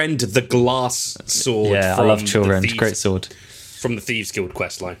Chillrend, the glass sword. Yeah, I love Chillrend. Great sword. From the Thieves Guild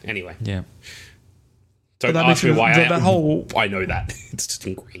questline. Anyway. Yeah. Don't ask me why I know that. It's just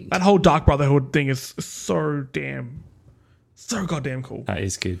ingrained. That whole Dark Brotherhood thing is so goddamn cool. That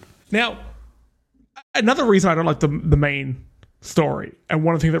is good. Now, another reason I don't like the main story, and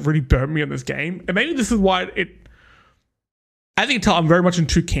one of the things that really burned me on this game, and maybe this is why I think I'm very much in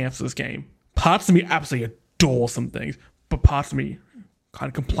two camps of this game. Parts of me absolutely adore some things, but parts of me kind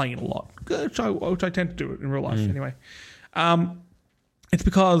of complain a lot, which I tend to do it in real life anyway. It's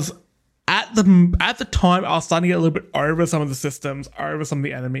because at the time I was starting to get a little bit over some of the systems, over some of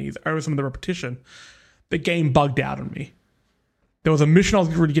the enemies, over some of the repetition. The game bugged out on me. There was a mission I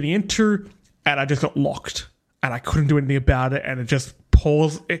was really getting into, and I just got locked, and I couldn't do anything about it, and it just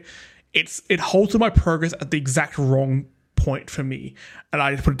paused. it halted my progress at the exact wrong point for me, and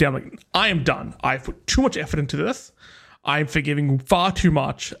I just put it down like, I am done. I've put too much effort into this. I'm forgiving far too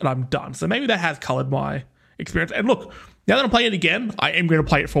much, and I'm done. So maybe that has colored my experience. And look, now that I'm playing it again, I am going to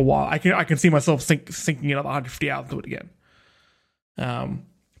play it for a while. I can see myself sinking another 150 hours to it again.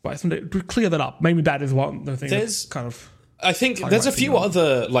 But I just want to clear that up. Maybe that is one of the things that's kind of. I think there's a few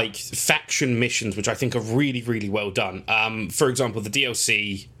other like faction missions which I think are really, really well done. For example, the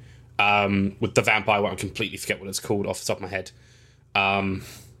DLC with the vampire one, I completely forget what it's called off the top of my head.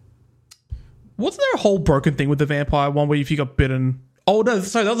 Wasn't there a whole broken thing with the vampire one where if you got bitten? Oh no,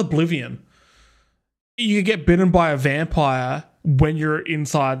 sorry, that was Oblivion. You could get bitten by a vampire when you're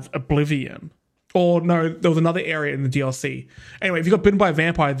inside Oblivion. Or no, there was another area in the DLC. Anyway, if you got bitten by a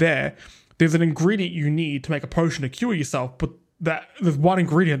vampire there's an ingredient you need to make a potion to cure yourself, but there's one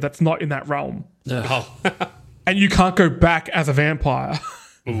ingredient that's not in that realm. Oh. And you can't go back as a vampire.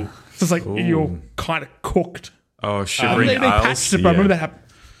 So it's like you're kind of cooked. Oh, Shivering They Isles. patched it, but I remember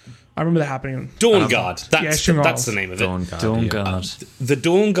that happening. Dawnguard. That's Shivering that's the Isles. name of it. Dawnguard. The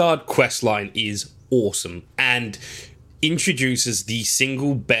Dawnguard questline is awesome and introduces the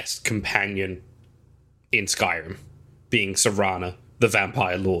single best companion in Skyrim, being Serana, the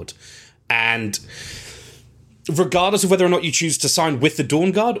Vampire Lord. And regardless of whether or not you choose to sign with the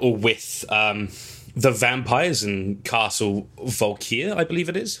Dawnguard or with the vampires in Castle Valkyr, I believe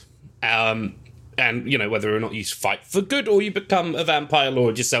it is, and you know, whether or not you fight for good or you become a vampire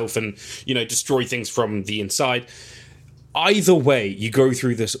lord yourself and, you know, destroy things from the inside, either way, you go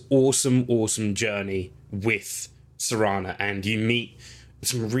through this awesome journey with Serana and you meet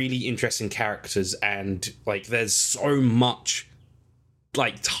some really interesting characters, and like there's so much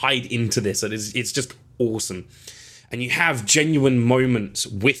like tied into this that it's just awesome. And you have genuine moments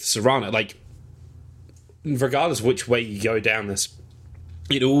with Serana, like regardless of which way you go down this,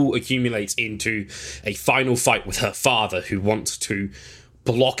 it all accumulates into a final fight with her father, who wants to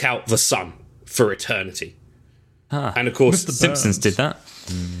block out the sun for eternity. And of course, Mr. Simpsons did that.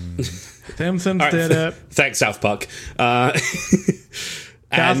 Simpsons did it. Thanks, South Park.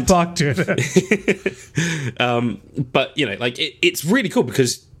 South Park did it. But you know, like it's really cool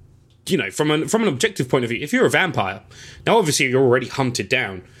because, you know, from an objective point of view, if you're a vampire, now obviously you're already hunted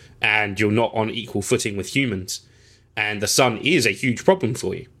down and you're not on equal footing with humans, and the sun is a huge problem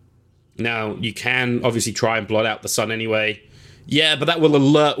for you. Now you can obviously try and blot out the sun anyway. Yeah, but that will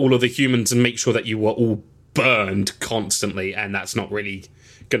alert all of the humans and make sure that you are all burned constantly, and that's not really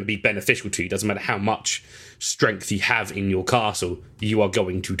going to be beneficial to you. Doesn't matter how much strength you have in your castle, you are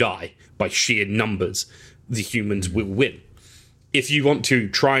going to die by sheer numbers. The humans will win. If you want to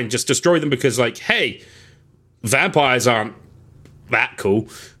try and just destroy them because, like, hey, vampires aren't that cool,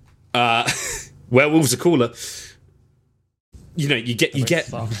 werewolves are cooler, you know, you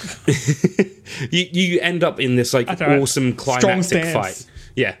end up in this like awesome climactic fight.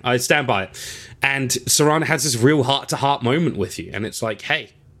 Yeah, I stand by it. And Serana has this real heart-to-heart moment with you, and it's like,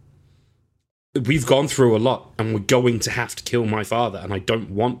 hey, we've gone through a lot, and we're going to have to kill my father, and I don't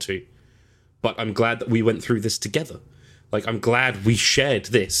want to, but I'm glad that we went through this together. Like, I'm glad we shared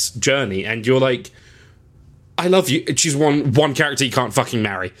this journey, and you're like, I love you. And she's one character you can't fucking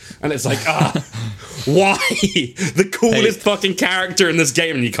marry. And it's like, why? The coolest fucking character in this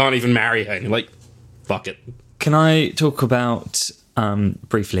game, and you can't even marry her. And you're like, fuck it. Can I talk about,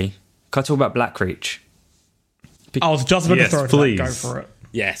 briefly, can I talk about Blackreach? I was just about to throw it. Please. Go for it.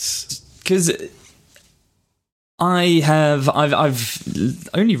 Yes. Because I've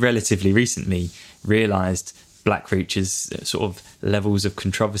only relatively recently realised Blackreach's sort of levels of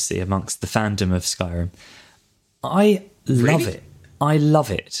controversy amongst the fandom of Skyrim. I love it. I love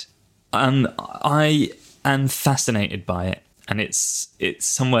it. I am fascinated by it, and it's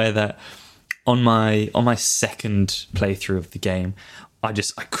somewhere that on my second playthrough of the game, I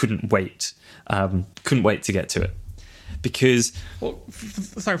couldn't wait. Couldn't wait to get to it. Because, well,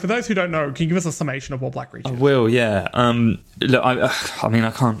 sorry, for those who don't know, can you give us a summation of what Blackreach is? I will, yeah. Look, I mean, I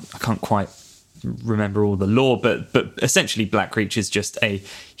can't quite remember all the lore, but essentially, Blackreach is just a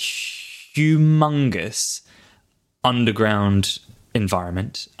humongous underground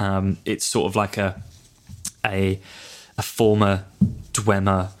environment. It's sort of like a former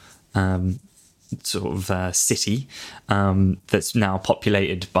Dwemer sort of city that's now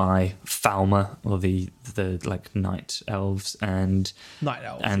populated by Falmer, or the like night elves and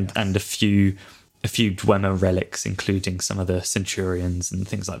a few Dwemer relics, including some of the centurions and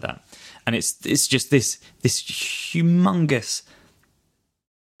things like that. And it's just this humongous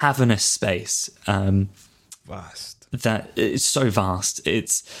cavernous space. Vast. that it's so vast.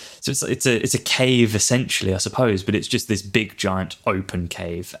 It's a cave essentially, I suppose, but it's just this big giant open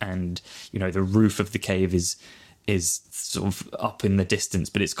cave, and the roof of the cave is sort of up in the distance,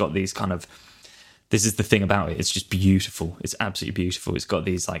 but it's got these kind of. This is the thing about it. It's just beautiful. It's absolutely beautiful. It's got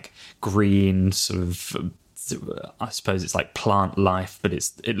these like green sort of. I suppose it's like plant life, but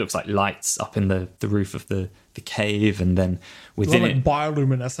it looks like lights up in the roof of the cave, and then within like it,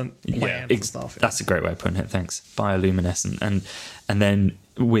 bioluminescent plants and stuff. That's a great way of putting it. Thanks, bioluminescent, and then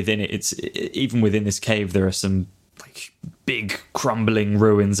within it, it's even within this cave there are some like big crumbling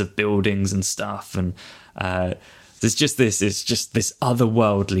ruins of buildings and stuff, and there's just this. It's just this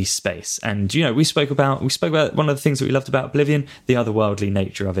otherworldly space, and we spoke about one of the things that we loved about Oblivion, the otherworldly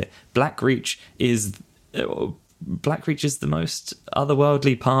nature of it. Blackreach is the most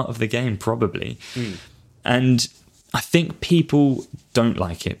otherworldly part of the game, probably. And I think people don't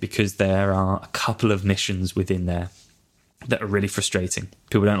like it because there are a couple of missions within there that are really frustrating.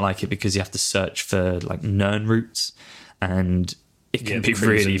 People don't like it because you have to search for like Nirn roots, and it can be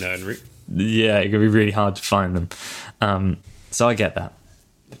really Nirn root. Yeah, it can be really hard to find them. So I get that,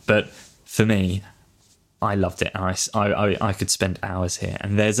 but for me, I loved it. I could spend hours here,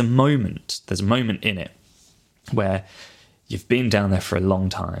 and there's a moment in it where you've been down there for a long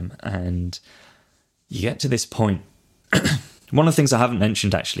time and you get to this point. One of the things I haven't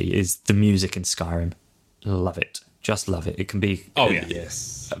mentioned actually is the music in Skyrim. Love it. Just love it. It can be... Oh, yeah.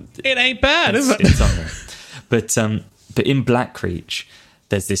 Yes. It ain't bad, is it? It's on there. But in Blackreach,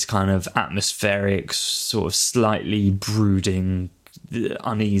 there's this kind of atmospheric, sort of slightly brooding,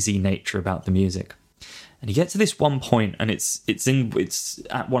 uneasy nature about the music. And you get to this one point, and it's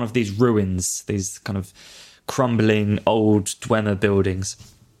at one of these ruins, these kind of crumbling old Dwemer buildings,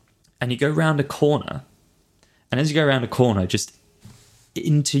 and you go round a corner, and as you go around a corner, just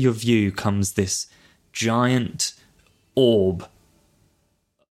into your view comes this giant orb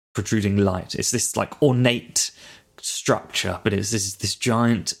protruding light. It's this like ornate structure, but it's this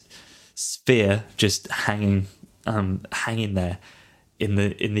giant sphere just hanging there in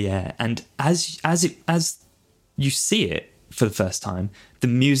the air. And as you see it for the first time, the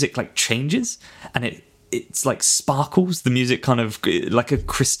music like changes, and it's like sparkles. The music kind of like a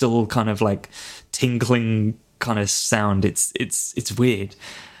crystal kind of like tinkling kind of sound. It's weird,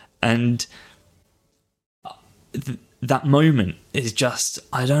 and that moment is just,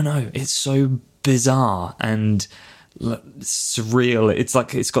 I don't know, it's so bizarre and surreal. It's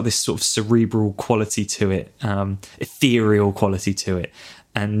like it's got this sort of cerebral quality to it, ethereal quality to it,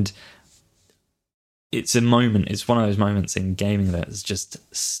 and it's a moment. It's one of those moments in gaming that's just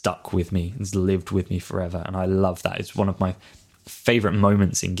stuck with me. It's lived with me forever, and I love that. It's one of my favorite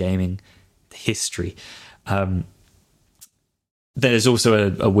moments in gaming history. There's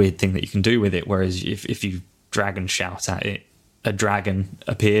also a weird thing that you can do with it, whereas if you dragon shout at it, a dragon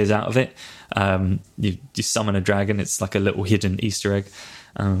appears out of it. You summon a dragon. It's like a little hidden Easter egg.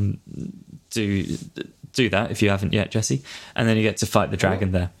 Do that if you haven't yet, Jesse, and then you get to fight the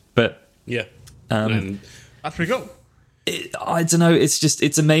dragon there. But yeah, that's pretty cool. I don't know.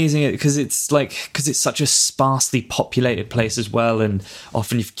 It's amazing because it's such a sparsely populated place as well, and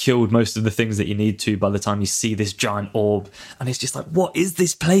often you've killed most of the things that you need to by the time you see this giant orb, and it's just like, what is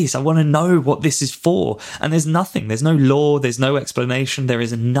this place? I want to know what this is for. And there's nothing. There's no lore. There's no explanation. There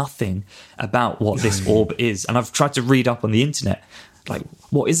is nothing about what this orb is. And I've tried to read up on the internet, like,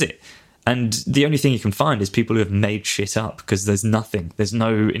 what is it? And the only thing you can find is people who have made shit up, because there's nothing. There's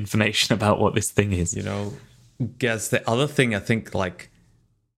no information about what this thing is. Guess the other thing I think like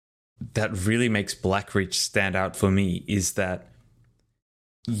that really makes Blackreach stand out for me is that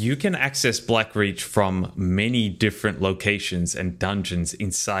you can access Blackreach from many different locations and dungeons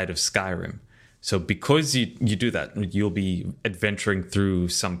inside of Skyrim. So because you do that, you'll be adventuring through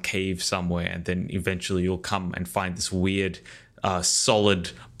some cave somewhere, and then eventually you'll come and find this weird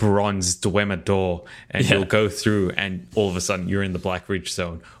solid bronze Dwemer door, and you'll go through, and all of a sudden you're in the Blackreach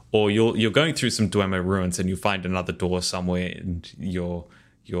zone. Or you're going through some Dwemer ruins and you find another door somewhere, and you're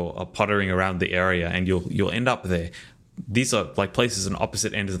pottering around the area, and you'll end up there. These are like places on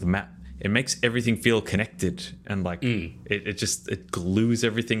opposite ends of the map. It makes everything feel connected, and like it glues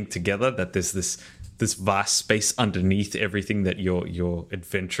everything together. That there's this vast space underneath everything that you're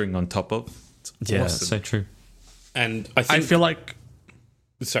adventuring on top of. It's awesome. So true. And I feel like.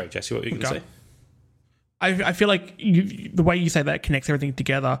 Sorry, Jesse, what were you going to say? I feel like the way you say that connects everything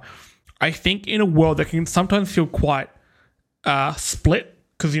together. I think in a world that can sometimes feel quite split,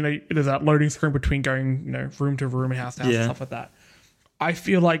 because there's that loading screen between going room to room and house to house and stuff like that. I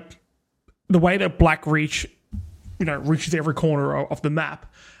feel like the way that Blackreach reaches every corner of the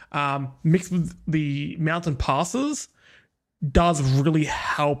map, mixed with the mountain passes, does really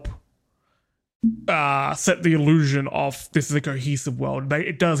help set the illusion of this is a cohesive world.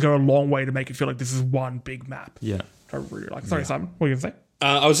 It does go a long way to make it feel like this is one big map. Yeah. I really like. Sorry, Simon. What were you gonna say?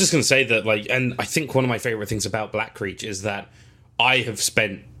 I was just going to say that, like, and I think one of my favorite things about Blackreach is that I have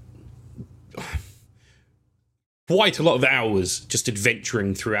spent quite a lot of hours just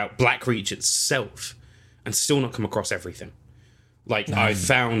adventuring throughout Blackreach itself and still not come across everything. Like, I've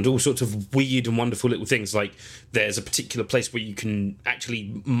found all sorts of weird and wonderful little things. Like, there's a particular place where you can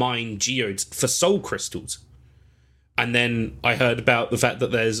actually mine geodes for soul crystals. And then I heard about the fact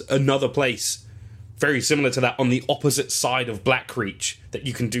that there's another place very similar to that on the opposite side of Blackreach that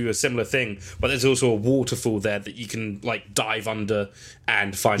you can do a similar thing. But there's also a waterfall there that you can, like, dive under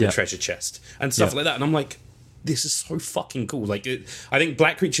and find a treasure chest and stuff like that. And I'm like, this is so fucking cool. Like, I think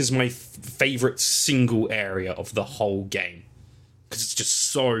Blackreach is my favorite single area of the whole game because it's just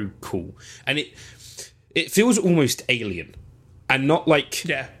so cool, and it feels almost alien, and not like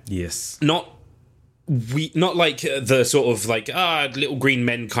Yes. not like the sort of like little green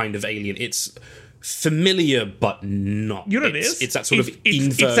men kind of alien. It's familiar but not. You know what it is? It's that sort of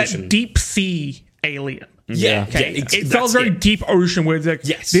It's inversion. that deep sea alien. Yeah, Okay. yeah, It feels very deep ocean where it's like,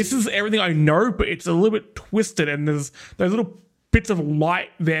 Yes. this is everything I know, but it's a little bit twisted, and there's those little bits of light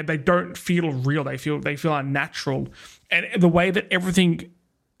there. They don't feel real. They feel unnatural, and the way that everything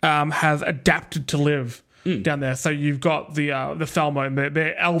has adapted to live down there. So you've got the Thelma and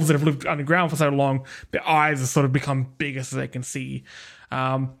the elves that have lived underground for so long. Their eyes have sort of become bigger so they can see.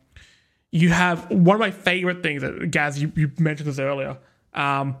 You have one of my favorite things, Gaz, you mentioned this earlier,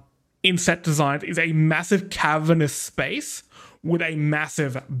 in set designs is a massive cavernous space with a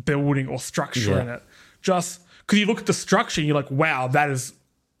massive building or structure in it. Just because you look at the structure and you're like, wow, that is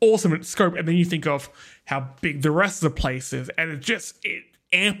awesome in scope. And then you think of how big the rest of the place is, and it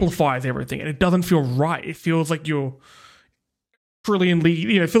amplifies everything, and it doesn't feel right. It feels like you're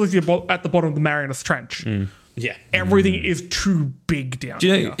it feels like you're at the bottom of the Marianas Trench. Yeah, Everything is too big down Do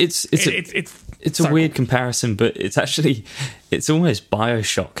you know, here. it's so a weird cool. comparison, but it's almost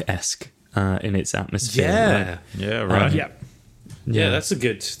Bioshock-esque in its atmosphere. yeah, Yeah, right. Yeah. That's a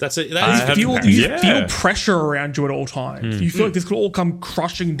good. You feel pressure around you at all times. You feel like this could all come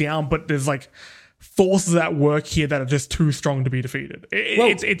crushing down, but there's like forces at work here that are just too strong to be defeated.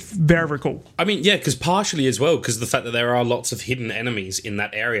 It's very, very cool. I mean, yeah, because partially as well, because the fact that there are lots of hidden enemies in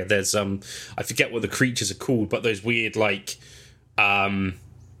that area. There's I forget what the creatures are called, but those weird like the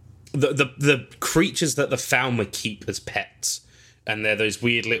creatures that the Falmer keep as pets, and they're those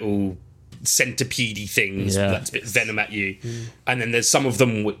weird little centipede things that spit venom at you, and then there's some of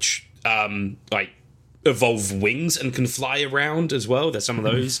them which like evolve wings and can fly around as well. There's some of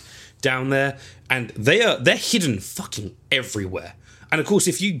those down there, and they're hidden fucking everywhere. And of course,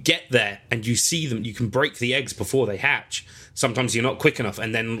 if you get there and you see them, you can break the eggs before they hatch. Sometimes you're not quick enough,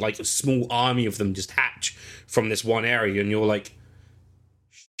 and then like a small army of them just hatch from this one area, and you're like,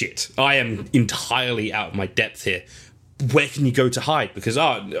 shit, I am entirely out of my depth here. Where can you go to hide? Because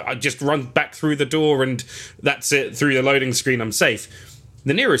I just run back through the door and that's it. Through the loading screen, I'm safe.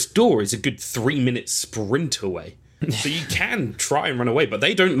 The nearest door is a good 3-minute sprint away. So you can try and run away, but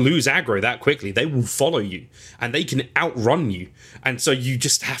they don't lose aggro that quickly. They will follow you, and they can outrun you. And so you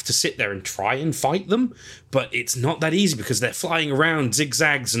just have to sit there and try and fight them. But it's not that easy because they're flying around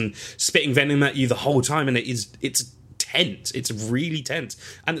zigzags and spitting venom at you the whole time, and it's tense. It's really tense.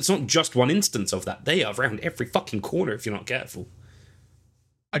 And it's not just one instance of that. They are around every fucking corner if you're not careful.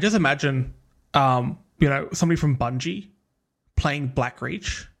 I just imagine, somebody from Bungie playing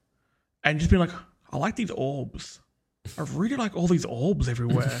Blackreach and just being like, I like these orbs. I really like all these orbs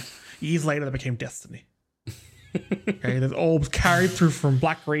everywhere. Years later, they became Destiny. Okay, there's orbs carried through from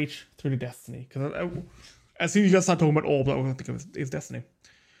Blackreach through to Destiny. Because as soon as you guys start talking about orbs, I'm going to think of it as Destiny.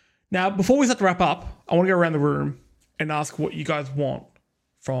 Now, before we start to wrap up, I want to go around the room and ask what you guys want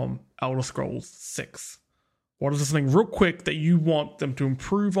from Elder Scrolls 6. What is something real quick that you want them to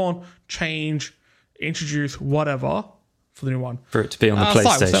improve on, change, introduce, whatever, for the new one? For it to be on the Si, we'll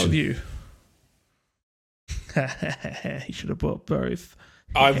PlayStation. start with you. You should have bought both.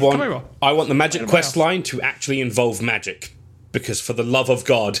 I Come over. want the Magic Anybody quest else? line to actually involve magic. Because for the love of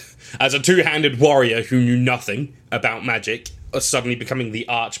God, as a two-handed warrior who knew nothing about magic, suddenly becoming the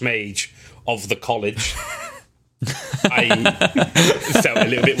archmage of the college, I felt a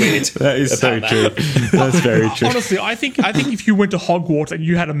little bit weird. That is so about true. That's very true. Honestly, I think if you went to Hogwarts and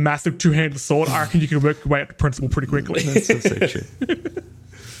you had a massive two-handed sword, I reckon you could work your way up to principal pretty quickly. That's so true.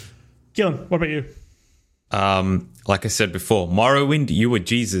 Gillen, what about you? Like I said before, Morrowind, you were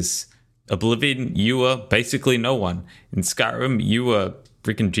Jesus. Oblivion, you were basically no one. In Skyrim, you were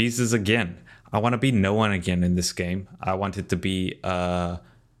freaking Jesus again. I want to be no one again in this game. I want it to be no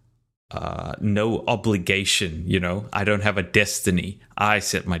obligation, you know? I don't have a destiny. I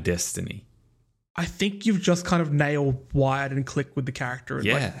set my destiny. I think you've just kind of nailed wired and click with the character. And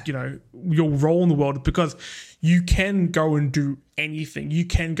Yeah. like, you know, your role in the world, because you can go and do anything. You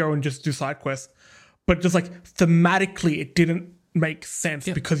can go and just do side quests. But just like thematically, it didn't make sense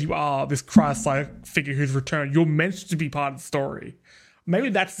because you are this Christ-like figure who's returned. You're meant to be part of the story. Maybe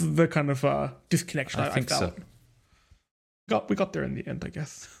that's the kind of disconnection I think felt. so. We got there in the end, I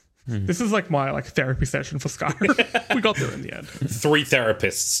guess. This is like my therapy session for Skyrim. We got there in the end. 3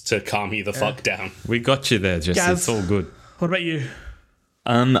 therapists to calm you the fuck down. We got you there, Jesse. Gaz. It's all good. What about you?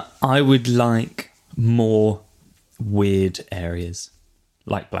 I would like more weird areas,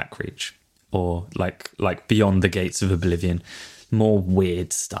 like Blackreach, or like Beyond the Gates of Oblivion. More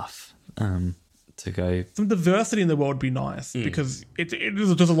weird stuff to go, Some diversity in the world would be nice because it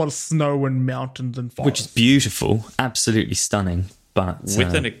is just a lot of snow and mountains and forests. which is beautiful, absolutely stunning. But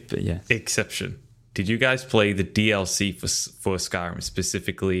With an but yeah, exception. Did you guys play the DLC for Skyrim,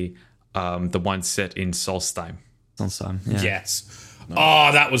 specifically the one set in Solstheim? sometime, yeah. Yes.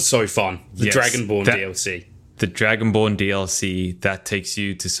 Oh, that was so fun. The Yes, Dragonborn that- DLC. The Dragonborn DLC, that takes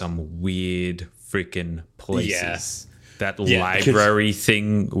you to some weird freaking places. That Yeah, because- library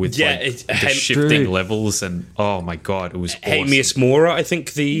thing with Yeah, like, it- the Hem- shifting True. levels, and oh my god, it was awesome. Hamius Mora, I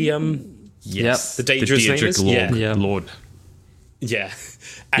think the Yes, The dangerous name is? Lord. Yeah. Yeah. Lord. yeah.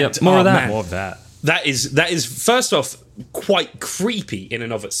 Yep, more of that. man, More of that. That is first off quite creepy in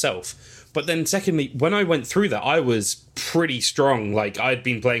and of itself. But then secondly, when I went through that, I was pretty strong. Like, I'd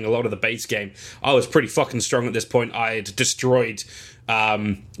been playing a lot of the base game. I was pretty fucking strong at this point. I had destroyed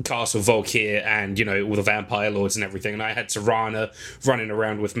Castle Volkir and, you know, all the vampire lords and everything. And I had Tirana running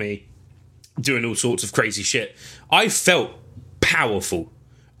around with me, doing all sorts of crazy shit. I felt powerful.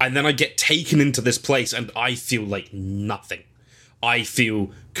 And then I get taken into this place and I feel like nothing. I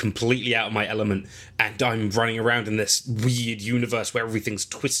feel completely out of my element, and I'm running around in this weird universe where everything's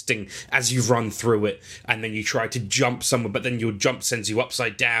twisting as you run through it, and then you try to jump somewhere, but then your jump sends you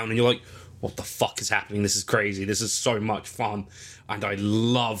upside down, and you're like, what the fuck is happening? This is crazy. This is so much fun. And I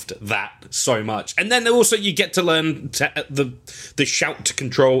loved that so much. And then also you get to learn the shout to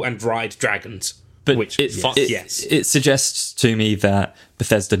control and ride dragons. But Which, fuck yes. It suggests to me that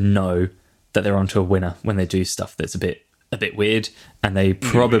Bethesda know that they're onto a winner when they do stuff that's a bit weird, and they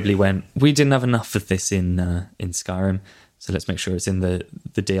probably went, we didn't have enough of this in Skyrim, so let's make sure it's in the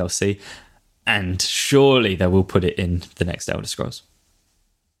DLC, and surely they will put it in the next Elder Scrolls.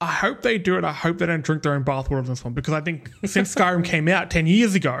 I hope they do it. I hope they don't drink their own bathwater on this one, because I think since Skyrim came out 10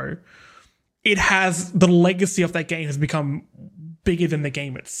 years ago, it has, the legacy of that game has become bigger than the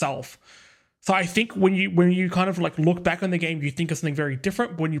game itself. So I think when you kind of like look back on the game, you think of something very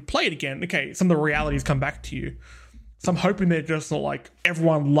different. But when you play it again, okay, some of the realities come back to you. So I'm hoping they're just not like,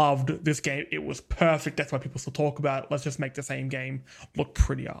 everyone loved this game. It was perfect. That's why people still talk about it. Let's just make the same game look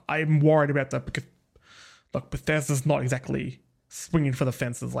prettier. I'm worried about that because, look, Bethesda's not exactly swinging for the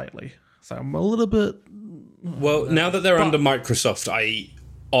fences lately. So I'm a little bit... Well, now that they're under Microsoft, I,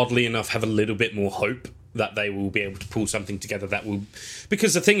 oddly enough, have a little bit more hope that they will be able to pull something together that will...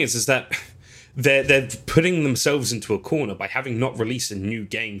 Because the thing is that they're putting themselves into a corner by having not released a new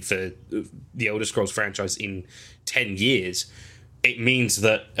game for the Elder Scrolls franchise in 10 years. It means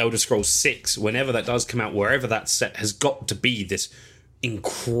that Elder Scrolls 6, whenever that does come out, wherever that's set, has got to be this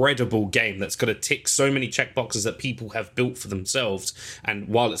incredible game that's got to tick so many checkboxes that people have built for themselves. And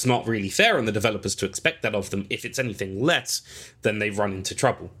while it's not really fair on the developers to expect that of them, if it's anything less, then they run into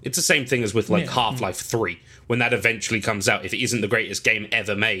trouble. It's the same thing as with like Half-Life 3. When that eventually comes out, if it isn't the greatest game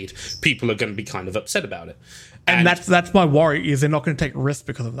ever made, people are going to be kind of upset about it. And that's my worry, is they're not going to take risks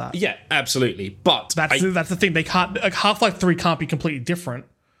because of that. Yeah, absolutely. But That's the thing. They can't, like, Half-Life 3 can't be completely different.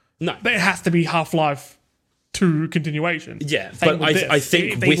 no. But it has to be Half-Life 2 continuation. Yeah, Same but with this. I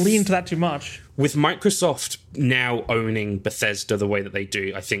think they lean into that too much. With Microsoft now owning Bethesda the way that they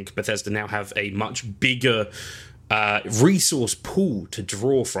do, I think Bethesda now have a much bigger resource pool to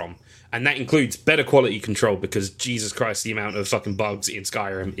draw from. And that includes better quality control, because Jesus Christ, the amount of fucking bugs in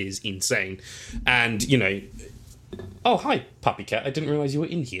Skyrim is insane. And, you know... Oh, hi, Puppy Cat. I didn't realise you were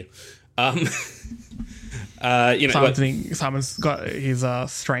in here. You know, Simon's got his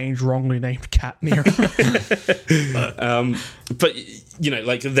strange, wrongly named cat near. but you know,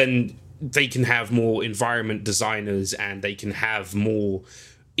 like, then they can have more environment designers and they can have more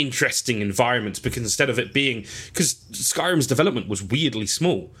interesting environments, because instead of it being, because Skyrim's development was weirdly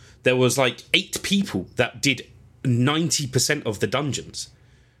small, there was like 8 people that did 90% of the dungeons.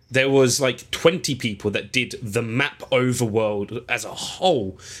 there was like 20 people that did the map overworld as a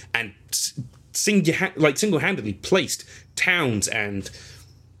whole, and single-handedly placed towns and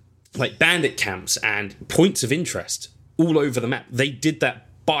like bandit camps and points of interest all over the map. They did that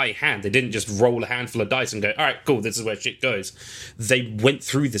by hand. They didn't just roll a handful of dice and go, all right, cool, this is where shit goes. They went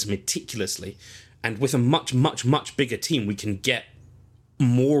through this meticulously, and with a much, much, much bigger team, we can get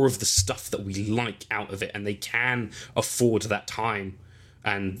more of the stuff that we like out of it, and they can afford that time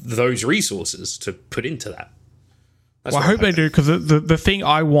and those resources to put into that. That's Well, I what hope they do, because the thing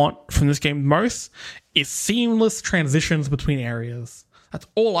I want from this game most is seamless transitions between areas. That's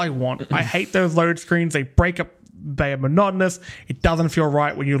all I want. I hate those load screens. They break up. They are monotonous. It doesn't feel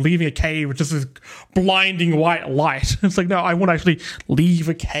right when you're leaving a cave with just this blinding white light. It's like, no, I want to actually leave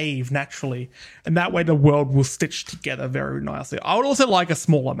a cave naturally. And that way the world will stitch together very nicely. I would also like a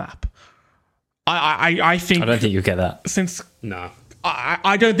smaller map. I think... I don't think you'll get that. Since... No.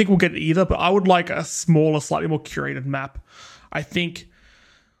 I don't think we'll get it either, but I would like a smaller, slightly more curated map. I think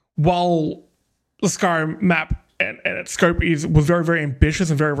while the Skyrim map and its scope was very, very ambitious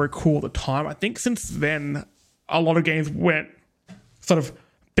and very, very cool at the time, I think since then a lot of games went sort of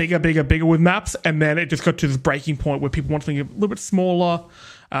bigger with maps, and then it just got to this breaking point where people want something a little bit smaller,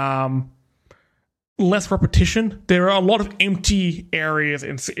 less repetition. There are a lot of empty areas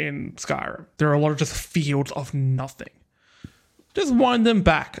in Skyrim. There are a lot of just fields of nothing. Just wind them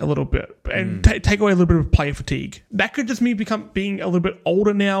back a little bit and take away a little bit of play fatigue. That could just me being a little bit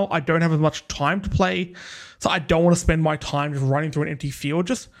older now. I don't have as much time to play, so I don't want to spend my time just running through an empty field.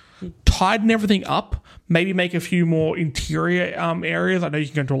 Just tighten everything up. Maybe make a few more interior areas. I know you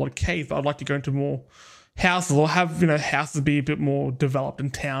can go into a lot of caves, but I'd like to go into more houses, or have houses be a bit more developed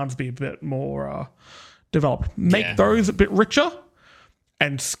and towns be a bit more developed. Make those a bit richer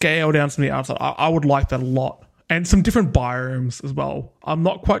and scale down some of the outside. I would like that a lot. And some different biomes as well. I'm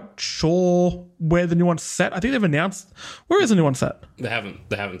not quite sure where the new one's set. I think they've announced. Where is the new one set? They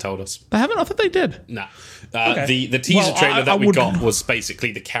haven't told us. They haven't? I thought they did. Nah. Okay. The teaser trailer that we would- got was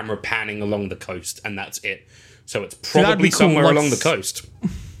basically the camera panning along the coast, and that's it. So it's probably cool. somewhere Like along the coast.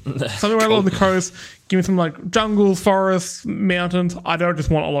 Somewhere along the coast. Give me some like jungles, forests, mountains. I don't just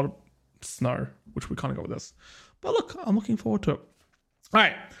want a lot of snow, which we kind of got with this. But look, I'm looking forward to it. All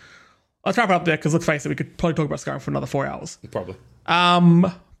right. Let's wrap it up there, because let's face it, we could probably talk about Skyrim for another 4 hours. Probably.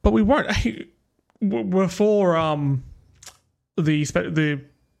 But we won't. Before the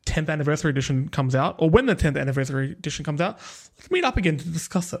 10th anniversary edition comes out, or when the 10th anniversary edition comes out, let's meet up again to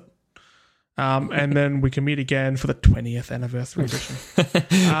discuss it. And then we can meet again for the 20th anniversary edition.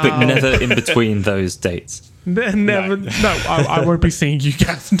 But never in between those dates. Never. No, I won't be seeing you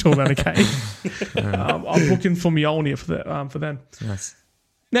guys until then, okay? I'm looking for Mjolnir for then. Yes.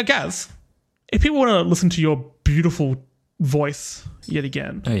 Now, Gaz, if people want to listen to your beautiful voice yet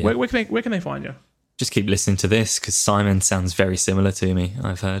again, where can they find you? Just keep listening to this, because Simon sounds very similar to me,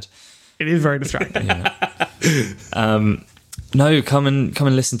 I've heard. It is very distracting. No, come and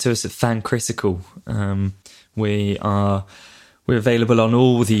listen to us at Fan Critical. We're available on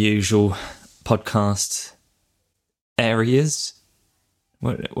all the usual podcast areas.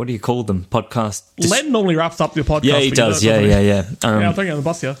 What do you call them? Podcast. Len normally wraps up your podcast. Yeah, he does. Yeah. I'm throwing you on the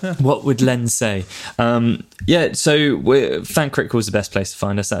bus here. Yeah. What would Len say? So Fan Critical is the best place to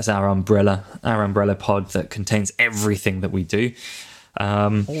find us. That's our umbrella pod that contains everything that we do.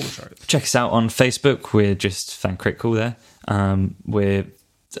 All the shows. Check us out on Facebook. We're just Fan Critical there. We're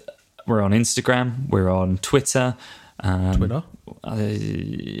on Instagram. We're on Twitter. Twitter.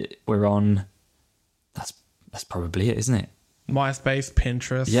 We're on. That's probably it, isn't it? MySpace,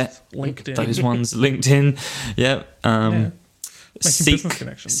 Pinterest, LinkedIn. Those ones. LinkedIn. Yeah. Making business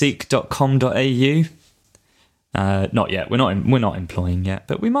connections. Seek.com.au. Not yet. We're not employing yet,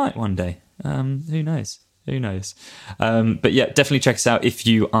 but we might one day. Who knows? But yeah, definitely check us out if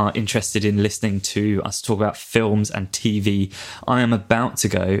you are interested in listening to us talk about films and TV. I am about to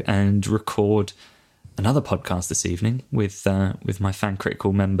go and record another podcast this evening with my Fan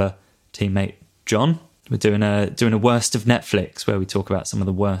Critical member teammate John. We're doing a worst of Netflix, where we talk about some of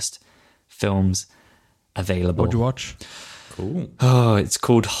the worst films available. What'd you watch? Cool. Oh, it's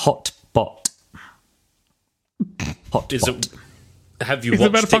called Hotbot. Have you Is it watched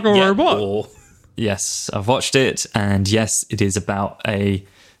about a fucking yet, robot? or- Yes, I've watched it, and yes, it is about a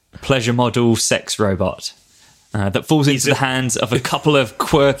pleasure model sex robot that falls into the hands of a couple of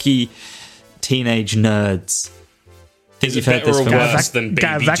quirky teenage nerds. Think Is you've it heard this better or film? worse than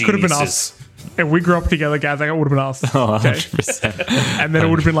Gaz, Baby that could have been Geniuses? us. If we grew up together, Gaz, that would have been us. Oh, Okay. 100%. And then it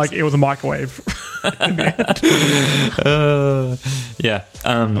would have been like it was a microwave. Yeah.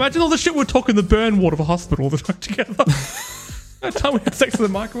 Imagine all the shit we're talking the burn ward of a hospital all the time together. Time we have sex in the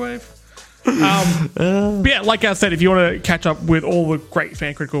microwave. But yeah, like I said, if you want to catch up with all the great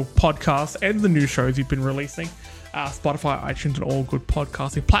Fan Critical podcasts and the new shows you've been releasing, Spotify, iTunes, and all good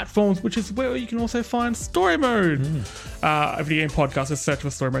podcasting platforms, which is where you can also find Story Mode. A video game podcast. Just search for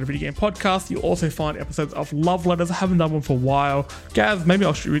Story Mode, a video game podcast. You'll also find episodes of Love Letters. I haven't done one for a while. Gaz, maybe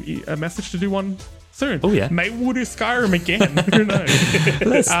I'll shoot you a message to do one soon. Oh, yeah. Maybe we'll do Skyrim again. Who knows?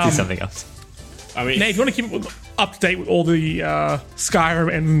 Let's do something else. I mean, Now, if you want to keep up to date with all the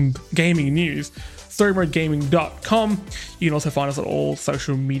Skyrim and gaming news, StoryModeGaming.com. You can also find us on all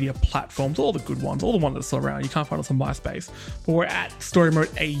social media platforms, all the good ones, all the ones that are still around. You can't find us on MySpace, but we're at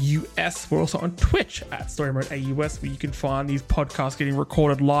StoryModeAUS. We're also on Twitch at StoryModeAUS, where you can find these podcasts getting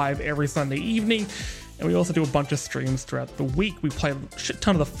recorded live every Sunday evening. And we also do a bunch of streams throughout the week. We played a shit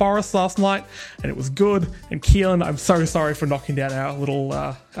ton of The Forest last night, and it was good. And Keelan, I'm so sorry for knocking down our little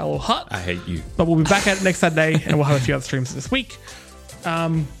hut. I hate you. But we'll be back at it next Saturday, and we'll have a few other streams this week.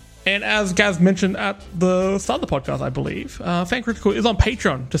 And as Gaz mentioned at the start of the podcast, I believe, Fan Critical is on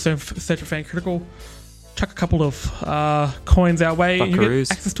Patreon. Just search for Fan Critical. Chuck a couple of coins our way, and you Buckaroos.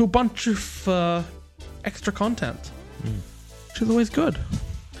 get access to a bunch of extra content, which is always good.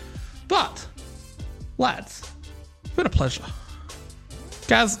 But, lads, it's been a pleasure.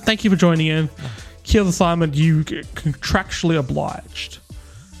 Gaz, thank you for joining in. Keel's assignment, you get contractually obliged.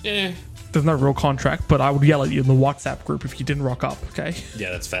 yeah, There's no real contract, but I would yell at you in the WhatsApp group if you didn't rock up, okay?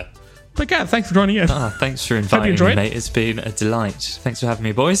 yeah, that's fair. But Gaz, thanks for joining in. Thanks for inviting me, enjoyed? mate. It's been a delight. Thanks for having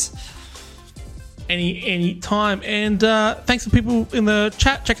me, boys. Any time. And thanks for people in the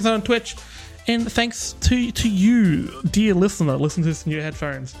chat. Check us out on Twitch. And thanks to you, dear listener. Listen to this in your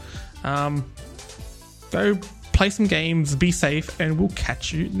headphones. Go play some games, be safe, and we'll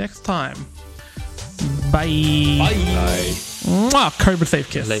catch you next time. Bye. Bye. Mwah, COVID safe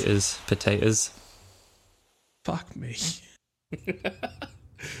kiss. Laters, potatoes. Fuck me.